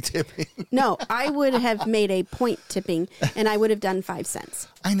angry tipping. No, I would have made a point tipping, and I would have done 5 cents.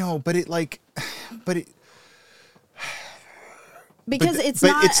 I know, because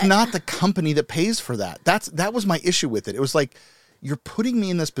it's not the company that pays for that. That was my issue with it. It was like, you're putting me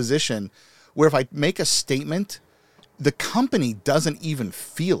in this position where if I make a statement, the company doesn't even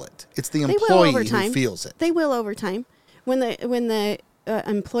feel it. It's the employee who feels it. They will over time. When the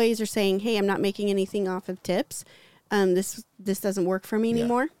employees are saying, "Hey, I'm not making anything off of tips. This doesn't work for me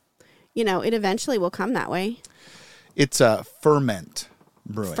anymore." You know, it eventually will come that way. It's Ferment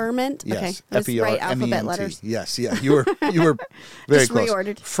Brewing. Ferment? Yes. Okay. Let's write alphabet letters. Yes, yeah. You were very just close.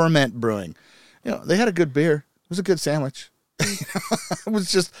 Reordered. Ferment Brewing. You know, they had a good beer. It was a good sandwich. It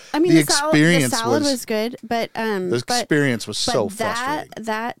was just the experience salad was good, but the experience was so frustrating.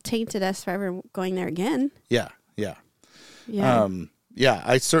 That tainted us forever going there again. Yeah.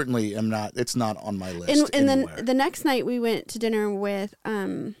 I certainly am not. It's not on my list. And then the next night we went to dinner with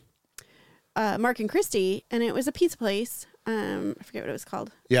Mark and Christy, and it was a pizza place. I forget what it was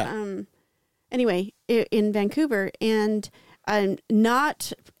called. Yeah. Anyway, in Vancouver, and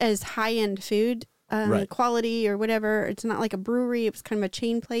not as high end food. Quality or whatever. It's not like a brewery. It was kind of a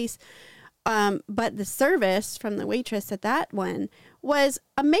chain place. But the service from the waitress at that one was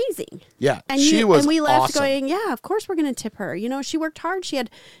amazing. Yeah. And she was and we left awesome. going, yeah, of course we're going to tip her. You know, she worked hard. She had,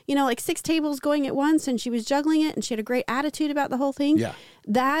 like 6 tables going at once, and she was juggling it, and she had a great attitude about the whole thing. Yeah.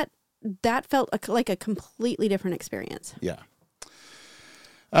 That felt like a completely different experience. Yeah.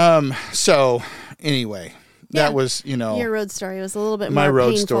 So anyway, that was, your road story was a little bit my more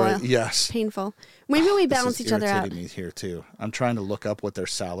road painful. story. Yes. Painful. Maybe we balance each other out. This is irritating me here too. I'm trying to look up what their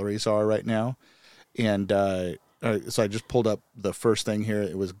salaries are right now. And so I just pulled up the first thing here.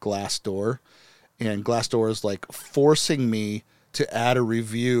 It was Glassdoor. And Glassdoor is like forcing me to add a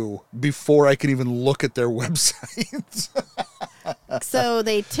review before I can even look at their website. So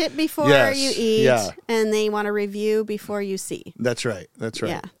they tip before you eat, and they want a review before you see. That's right.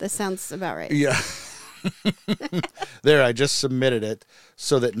 Yeah, that sounds about right. Yeah. There, I just submitted it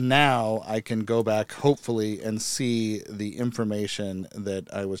so that now I can go back, hopefully, and see the information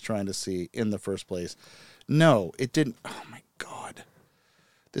that I was trying to see in the first place. No, it didn't. Oh, my God.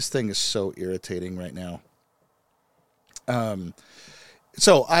 This thing is so irritating right now.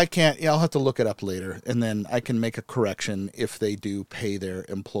 So I can't, I'll have to look it up later, and then I can make a correction if they do pay their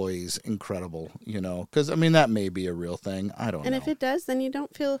employees incredible, because, that may be a real thing. I don't know. And if it does, then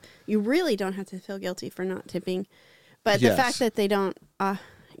you really don't have to feel guilty for not tipping. But the fact that they don't,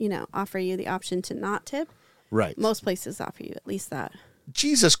 offer you the option to not tip, right? Most places offer you at least that.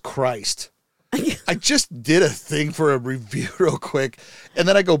 Jesus Christ. I just did a thing for a review real quick, and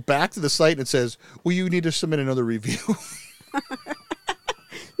then I go back to the site and it says, well, you need to submit another review.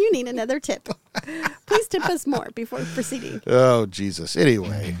 You need another tip. Please tip us more before proceeding. Oh, Jesus.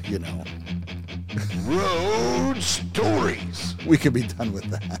 Anyway, Road Stories. We can be done with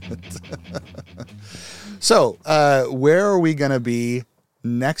that. So, where are we going to be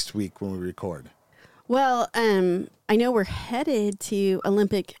next week when we record? Well, I know we're headed to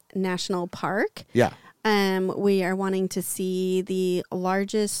Olympic National Park. Yeah. We are wanting to see the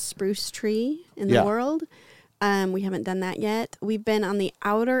largest spruce tree in the world. We haven't done that yet. We've been on the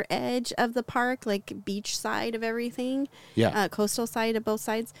outer edge of the park, like beach side of everything. Yeah. Coastal side of both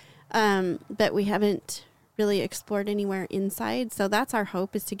sides. But we haven't really explored anywhere inside. So that's our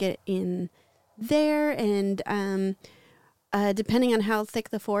hope, is to get in there. And depending on how thick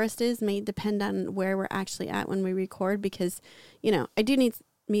the forest is, may depend on where we're actually at when we record, because, I do need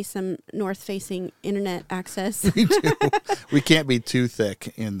me some north-facing internet access. We do. We can't be too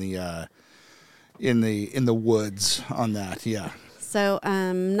thick in the woods on that. Yeah. So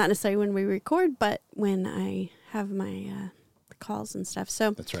not necessarily when we record, but when I have my calls and stuff.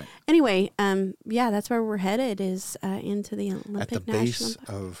 So That's right. Anyway, that's where we're headed, is into the Olympic At the National base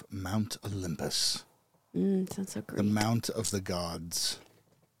of Mount Olympus. Sounds so great. The Mount of the Gods.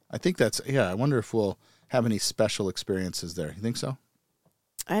 I think I wonder if we'll have any special experiences there. You think so?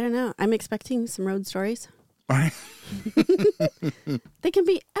 I don't know. I'm expecting some road stories. All right. They can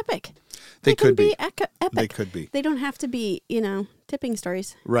be epic. They could be. Epic. They could be. They don't have to be, tipping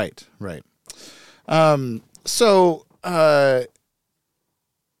stories. Right.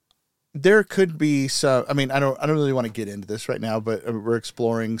 There could be some. I mean, I don't really want to get into this right now, but we're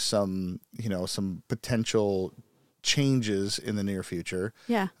exploring some potential changes in the near future.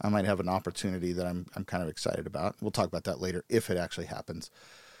 Yeah. I might have an opportunity that I'm kind of excited about. We'll talk about that later if it actually happens.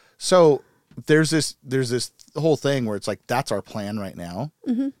 So there's this whole thing where it's like, that's our plan right now,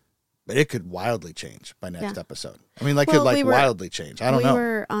 but it could wildly change by next episode. I mean, wildly change. I don't know. We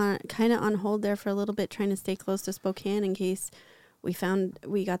were kind of on hold there for a little bit, trying to stay close to Spokane in case we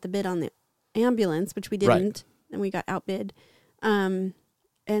got the bid on the ambulance, which we didn't, and we got outbid. And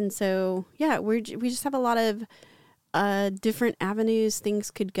so, we just have a lot of different avenues things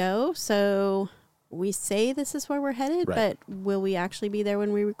could go. So we say this is where we're headed, but will we actually be there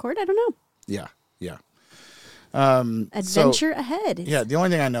when we record? I don't know. Yeah. Adventure ahead. Yeah, the only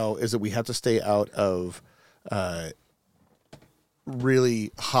thing I know is that we have to stay out of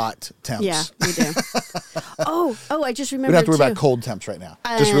really hot temps. Yeah, we do. I just remembered. We don't have to worry about cold temps right now.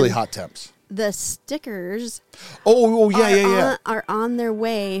 Just really hot temps. The stickers are on their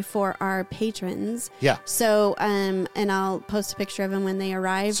way for our patrons. Yeah. So, and I'll post a picture of them when they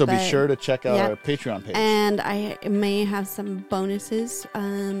arrive. So be sure to check out our Patreon page. And I may have some bonuses, a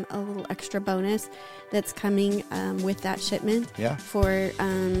little extra bonus that's coming with that shipment. Yeah. For,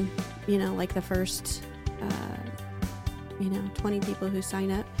 like the first, 20 people who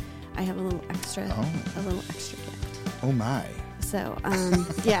sign up. I have a little extra gift. Oh my. So,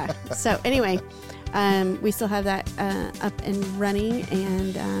 So anyway, we still have that up and running,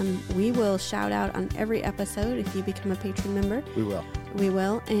 and we will shout out on every episode if you become a patron member. We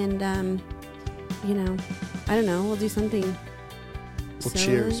will. And, I don't know, we'll do something.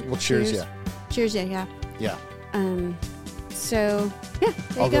 Cheers. We'll cheers you. Cheers you, yeah. Yeah. So, yeah,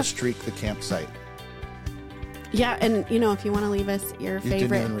 I'll go streak the campsite. Yeah, and, if you want to leave us your favorite. You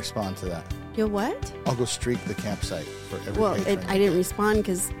didn't even respond to that. You'll what? I'll go streak the campsite for every patron. I didn't respond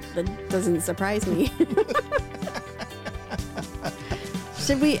because that doesn't surprise me.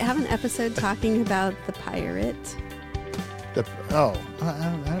 Should we have an episode talking about the pirate?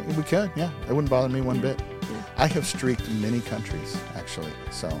 We could, yeah. It wouldn't bother me one bit. Yeah. I have streaked many countries, actually,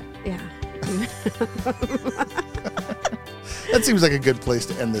 so. Yeah. That seems like a good place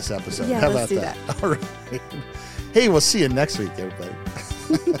to end this episode. Yeah, How let's about do that? All right. Hey, we'll see you next week, everybody.